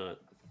 though. You're not.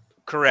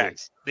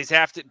 Correct. These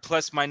have to.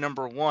 Plus, my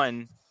number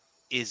 1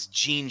 is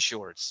jean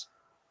shorts.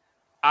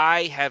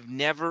 I have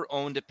never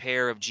owned a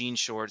pair of jean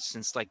shorts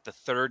since like the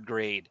 3rd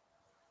grade,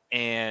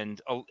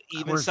 and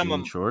even some of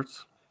them.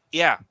 Shorts.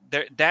 Yeah,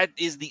 that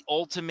is the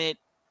ultimate.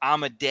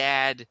 I'm a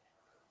dad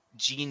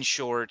jean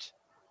short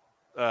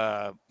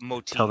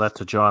motif. Tell that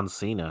to John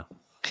Cena.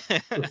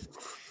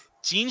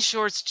 Jean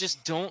shorts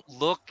just don't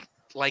look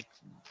like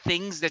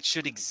things that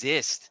should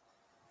exist.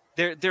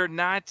 They're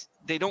not.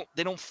 They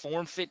don't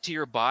form fit to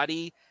your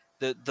body.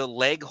 The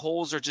leg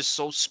holes are just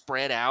so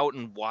spread out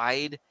and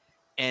wide,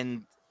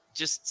 and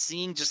just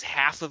seeing just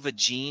half of a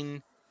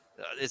jean,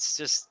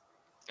 it's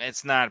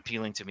not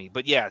appealing to me.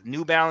 But yeah,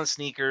 New Balance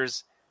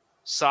sneakers,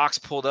 socks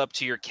pulled up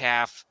to your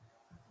calf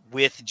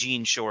with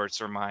jean shorts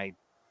are my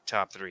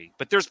top 3.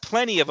 But there's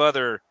plenty of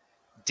other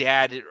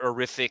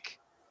dad-orific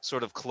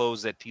sort of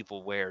clothes that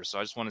people wear. So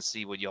I just want to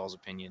see what y'all's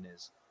opinion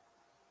is.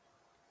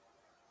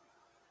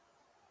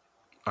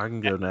 I can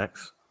go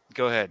next.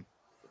 Go ahead.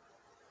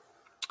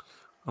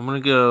 I'm gonna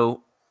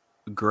go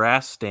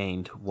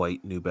grass-stained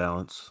white New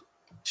Balance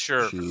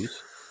Sure.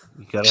 shoes.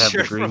 You gotta have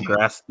Sure. the green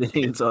grass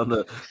stains on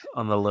the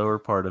lower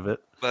part of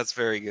it. That's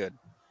very good.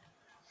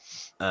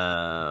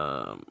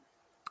 I'm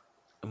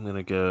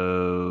gonna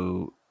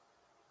go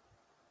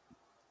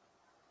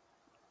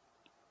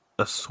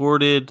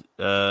assorted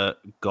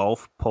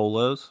golf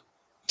polos.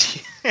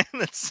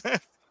 It's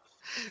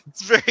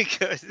very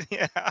good.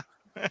 Yeah.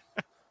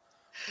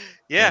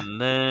 Yeah.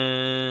 And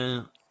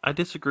then I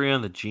disagree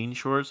on the jean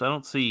shorts. I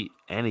don't see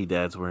any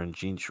dads wearing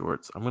jean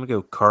shorts. I'm gonna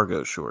go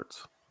cargo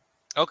shorts.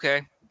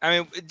 Okay. I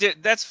mean,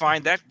 that's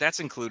fine. That's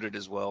included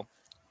as well.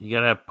 You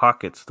gotta have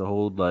pockets to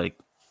hold, like,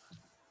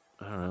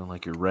 I don't know,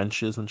 like your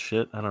wrenches and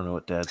shit. I don't know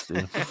what dads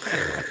do.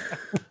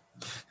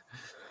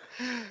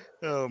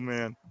 Oh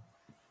man.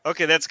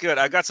 Okay, that's good.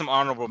 I got some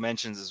honorable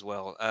mentions as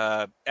well.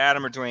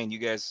 Adam or Dwayne, you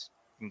guys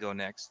can go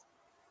next.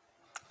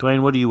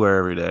 Dwayne, what do you wear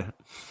every day?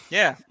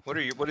 Yeah. What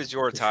is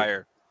your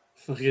attire?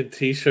 Fucking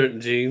t-shirt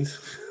and jeans.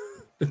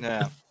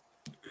 Yeah.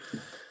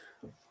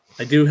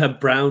 I do have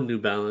brown New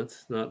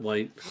Balance, not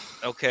white.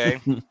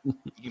 Okay. You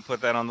can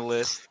put that on the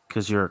list.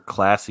 Because you're a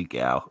classy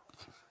gal.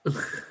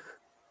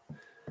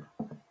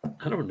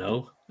 I don't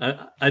know.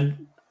 I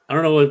don't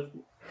know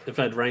if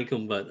I'd rank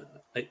them,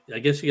 but I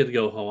guess you got to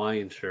go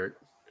Hawaiian shirt.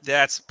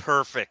 That's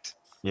perfect.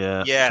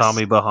 Yeah. Yes.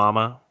 Tommy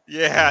Bahama.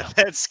 Yeah,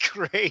 that's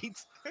great.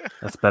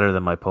 That's better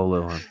than my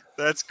polo one.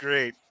 That's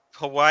great.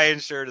 Hawaiian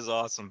shirt is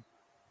awesome.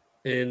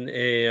 And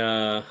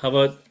how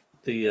about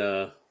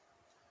the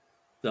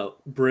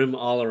brim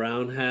all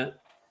around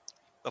hat?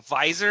 A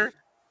visor?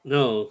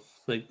 No,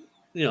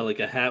 like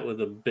a hat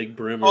with a big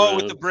brim. Oh, around.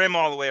 with the brim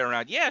all the way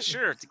around. Yeah,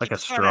 sure. To Like keep a the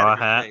sun straw out of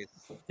your hat? face.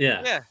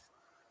 Yeah. Yeah,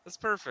 that's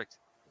perfect.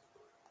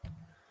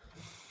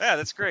 Yeah,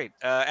 that's great.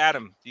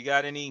 Adam, you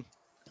got any?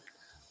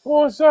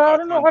 Well, so I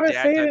don't know how to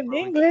Dad say type it in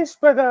clothing? English,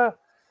 but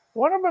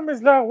one of them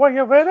is La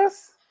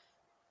Guayaberas.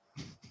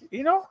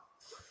 You know,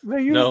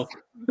 they use No.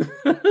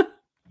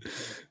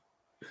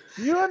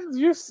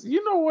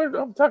 you know what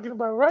I'm talking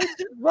about, right,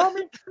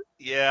 Rami?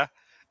 Yeah.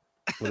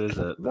 What is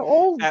it? The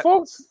old Uh,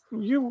 folks,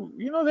 you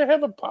know, they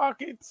have a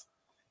pockets.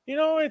 You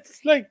know,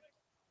 it's like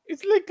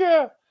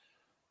a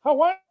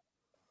Hawaiian.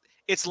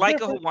 It's like a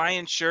Different.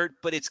 Hawaiian shirt,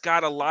 but it's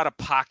got a lot of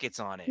pockets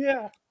on it.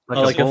 Yeah,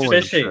 Like a bowling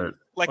fishing shirt.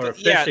 Like or a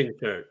yeah, fishing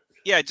shirt.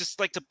 yeah, just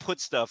like to put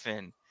stuff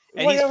in.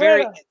 And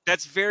Guayabera.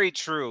 that's very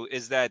true.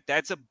 Is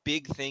that's a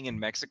big thing in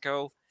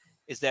Mexico?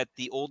 Is that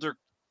the older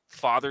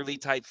fatherly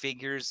type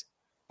figures?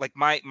 Like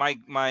my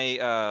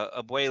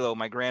abuelo,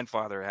 my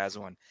grandfather has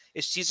one.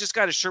 He's just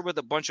got a shirt with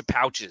a bunch of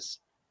pouches,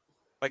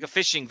 like a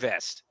fishing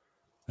vest.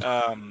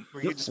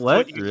 Where you just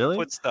What? you can Really?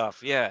 put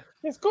stuff. Yeah.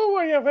 It's called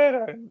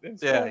Guayabera. in Yeah.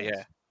 Spanish.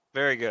 Yeah.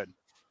 Very good.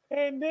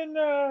 And then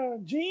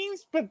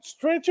jeans, but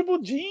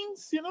stretchable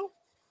jeans, you know?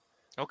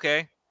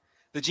 Okay.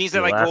 The jeans The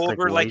that like go elastic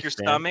over like your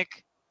waistband. stomach,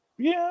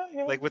 Yeah,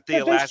 yeah. like with the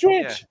But they elastic.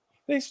 Yeah. stretch.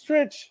 They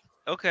stretch.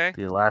 Okay.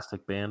 The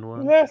elastic band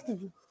one. Elastic.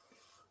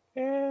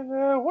 And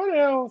what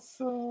else?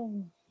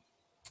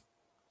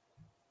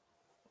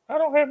 I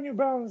don't have New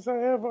Balance. I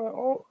have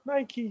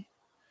Nike.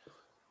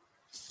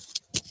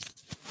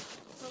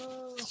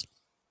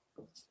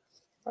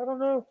 I don't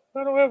know.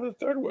 I don't have the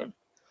third one.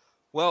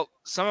 Well,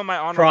 some of my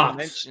honorable Crocs.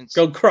 mentions.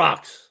 Go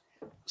Crocs.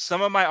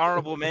 Some of my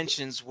honorable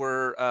mentions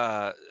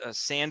were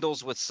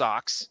sandals with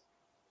socks.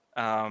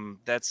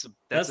 That's a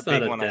That's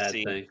big not a one I dad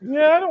see. thing.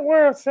 Yeah, I don't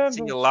wear a I see a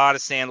sandal. lot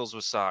of sandals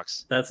with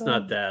socks. That's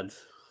not dad's.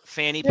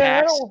 Fanny Yeah,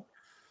 I packs. don't.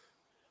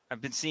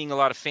 I've been seeing a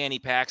lot of fanny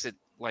packs at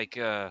like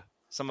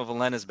some of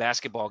Elena's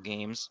basketball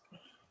games.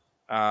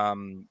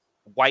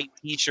 White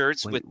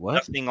T-shirts Wait, with what?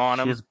 nothing on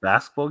She them. has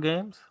basketball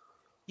games?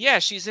 Yeah,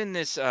 she's in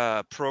this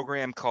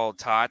program called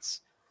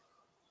Tots,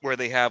 where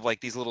they have like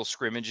these little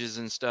scrimmages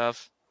and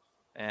stuff.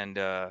 And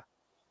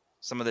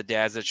some of the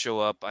dads that show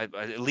up, I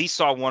at least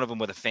saw one of them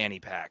with a fanny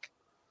pack.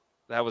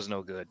 That was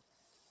no good.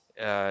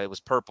 It was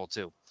purple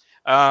too.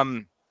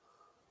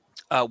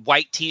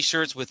 White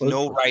T-shirts with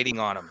no writing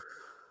on them,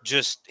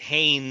 just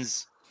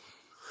Hanes,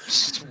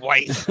 just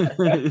white,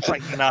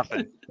 like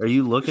nothing. Are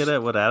you looking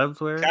at what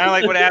Adam's wearing? Kind of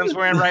like what Adam's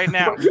wearing right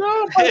now.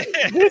 No, but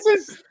this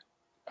is.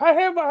 I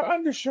have an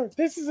undershirt.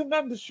 This is an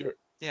undershirt.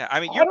 Yeah,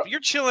 I mean, I don't- you're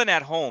chilling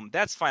at home.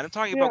 That's fine. I'm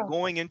talking Yeah. about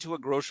going into a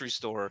grocery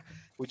store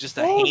with just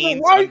a Oh, the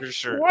Hanes white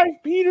undershirt.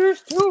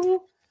 beaters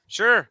too.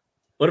 Sure.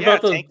 What Yeah,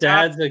 about those tank top.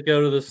 dads that go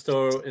to the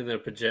store in their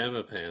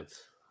pajama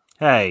pants?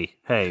 Hey,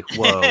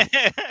 whoa.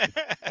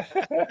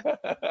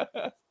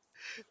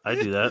 I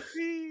do that.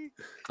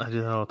 I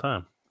do that all the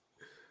time.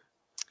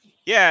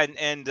 Yeah,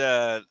 and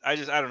I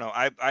don't know.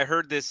 I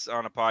heard this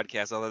on a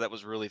podcast, although that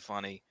was really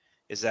funny,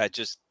 is that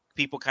just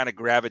people kind of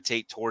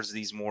gravitate towards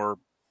these more,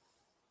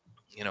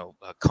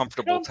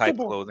 comfortable type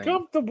clothing.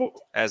 Comfortable.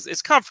 As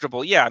it's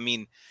comfortable. Yeah, I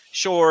mean,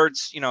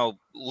 shorts,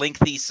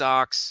 lengthy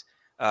socks,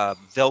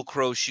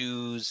 Velcro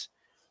shoes,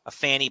 a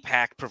fanny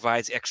pack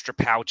provides extra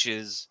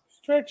pouches,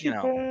 Stretchy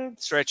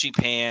pants. stretchy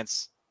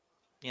pants,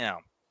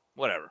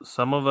 whatever.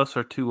 Some of us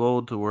are too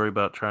old to worry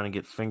about trying to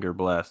get finger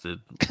blasted,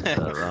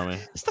 Rami.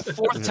 It's the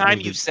fourth time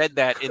you've said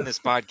that in this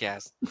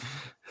podcast.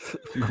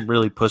 I'm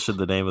really pushing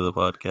the name of the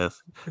podcast.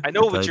 I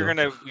know The what you're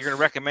title. gonna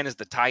recommend is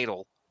the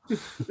title.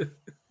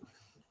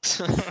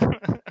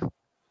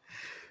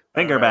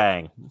 Finger All right.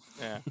 bang.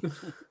 Yeah.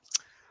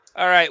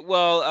 All right.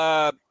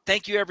 Well,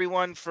 thank you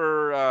everyone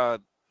for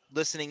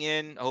listening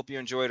in. I hope you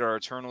enjoyed our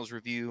Eternals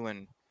review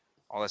and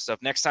all that stuff.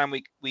 Next time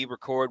we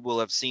record, we'll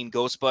have seen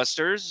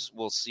Ghostbusters.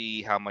 We'll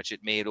see how much it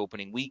made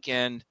opening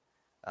weekend.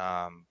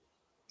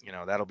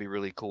 That'll be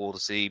really cool to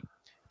see.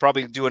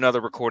 Probably do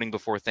another recording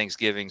before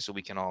Thanksgiving so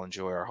we can all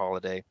enjoy our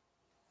holiday.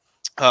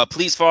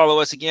 Please follow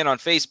us again on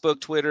Facebook,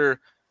 Twitter,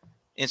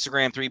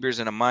 Instagram, 3 Beers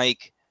and a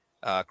Mic,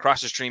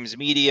 Cross the Streams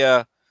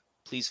Media.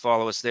 Please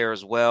follow us there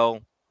as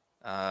well.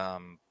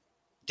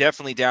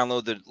 Definitely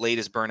download the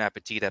latest Burn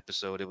Appetit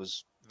episode. It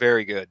was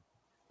very good.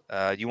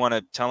 You want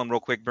to tell them real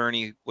quick,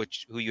 Bernie,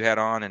 who you had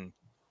on and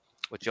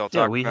what y'all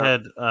talked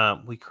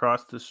about? We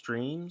crossed the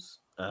streams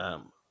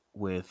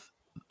with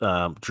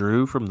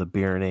Drew from the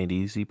Beer and Ain't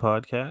Easy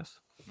podcast,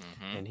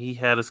 and he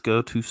had us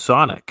go to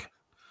Sonic.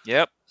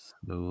 Yep.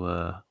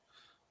 So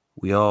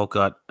we all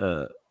got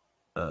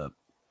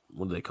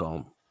what do they call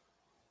them?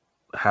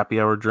 Happy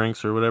hour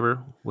drinks or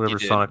whatever You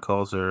did. Sonic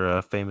calls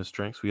their famous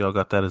drinks. We all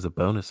got that as a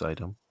bonus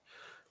item.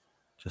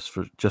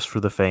 Just for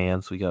the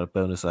fans, we got a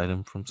bonus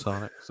item from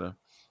Sonic. So.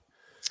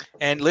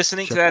 And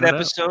listening to Check that that out.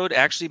 episode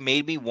actually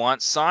made me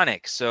want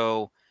Sonic.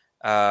 So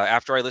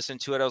after I listened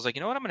to it, I was like,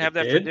 you know what? I'm going to have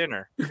that for did?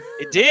 dinner.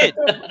 It did.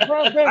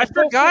 I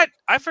forgot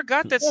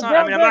that Sonic.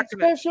 I mean,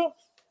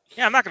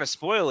 I'm not going to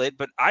spoil it,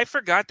 but I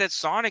forgot that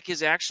Sonic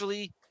is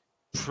actually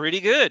pretty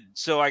good.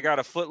 So I got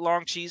a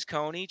foot-long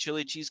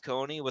chili cheese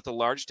coney with a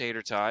large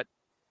tater tot,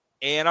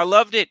 and I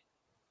loved it.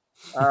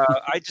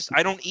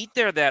 I don't eat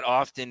there that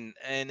often,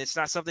 and it's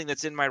not something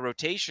that's in my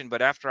rotation.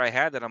 But after I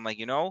had that, I'm like,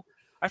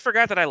 I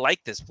forgot that I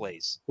like this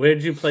place. Where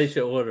did you place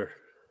your order?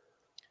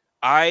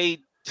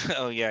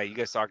 Oh yeah, you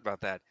guys talked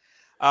about that.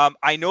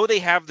 I know they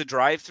have the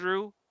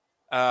drive-through,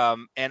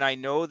 and I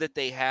know that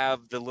they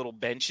have the little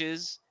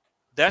benches.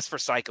 That's for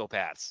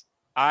psychopaths.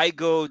 I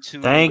go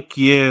to. Thank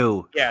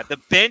you. Yeah, the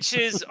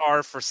benches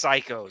are for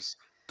psychos.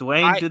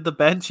 Dwayne did the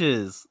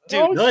benches.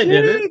 Dude, No, I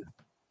didn't.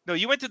 no,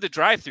 you went to the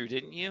drive-through,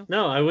 didn't you?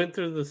 No, I went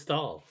through the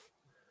stall.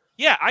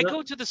 Yeah, I No,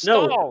 go to the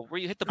no. stall where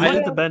you hit the I button.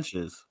 did the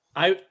benches.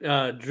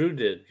 Drew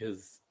did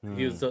because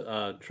he was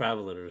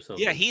traveling or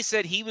something. Yeah, he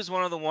said he was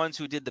one of the ones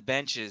who did the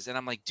benches, and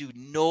I'm like, dude,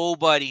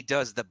 nobody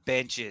does the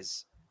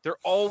benches. They're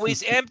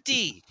always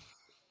empty.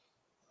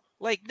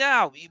 Like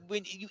now,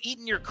 when you eat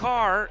in your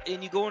car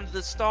and you go into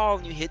the stall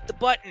and you hit the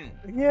button.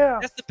 Yeah.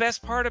 That's the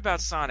best part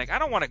about Sonic. I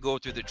don't want to go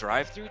through the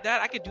drive-through.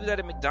 That I could do that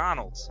at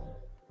McDonald's.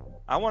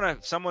 I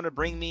want someone to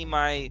bring me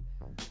my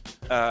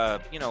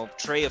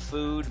tray of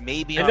food,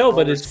 maybe. I on know,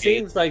 but roller it skates.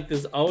 seems like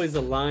there's always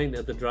a line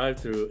at the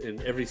drive-thru,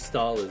 and every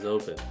stall is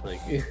open. Like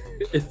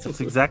That's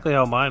exactly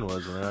how mine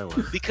was when I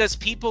went. Because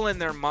people in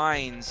their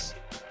minds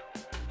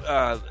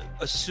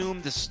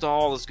assume the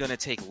stall is going to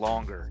take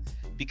longer.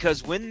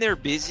 Because when they're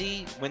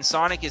busy, when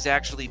Sonic is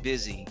actually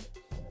busy,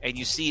 and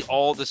you see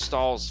all the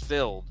stalls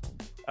filled,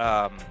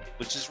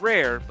 which is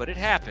rare, but it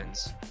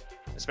happens,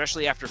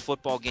 especially after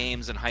football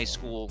games and high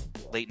school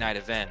late-night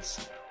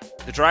events,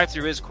 the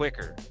drive-thru is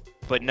quicker.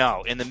 But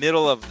no, in the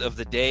middle of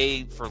the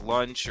day for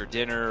lunch or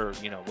dinner or,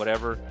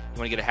 whatever, you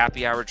want to get a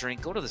happy hour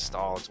drink, go to the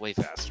stall. It's way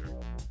faster.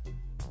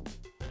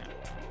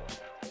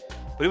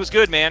 But it was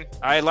good, man.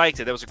 I liked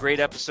it. That was a great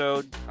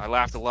episode. I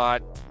laughed a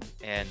lot,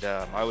 and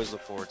I always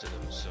look forward to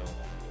those. So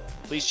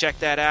please check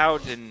that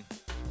out. And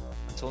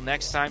until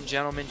next time,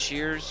 gentlemen,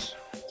 cheers.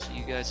 See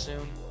you guys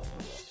soon.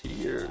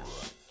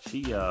 Cheers.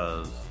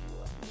 Cheers.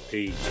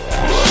 Peace.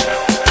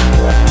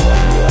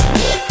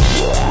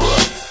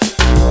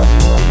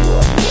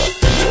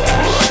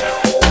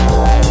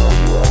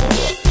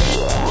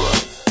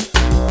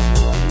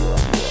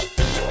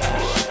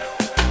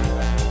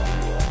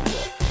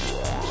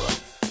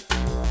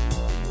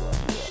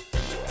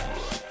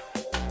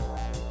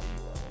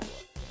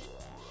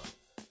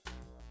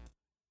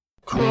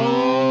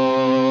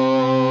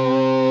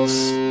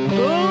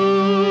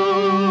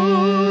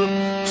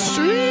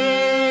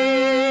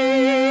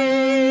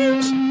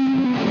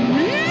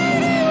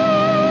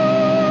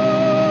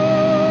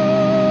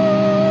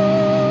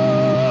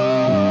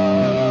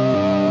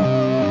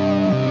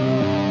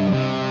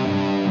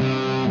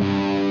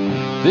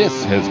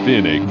 This has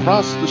been a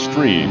Cross the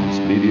Streams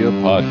Media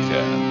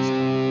Podcast.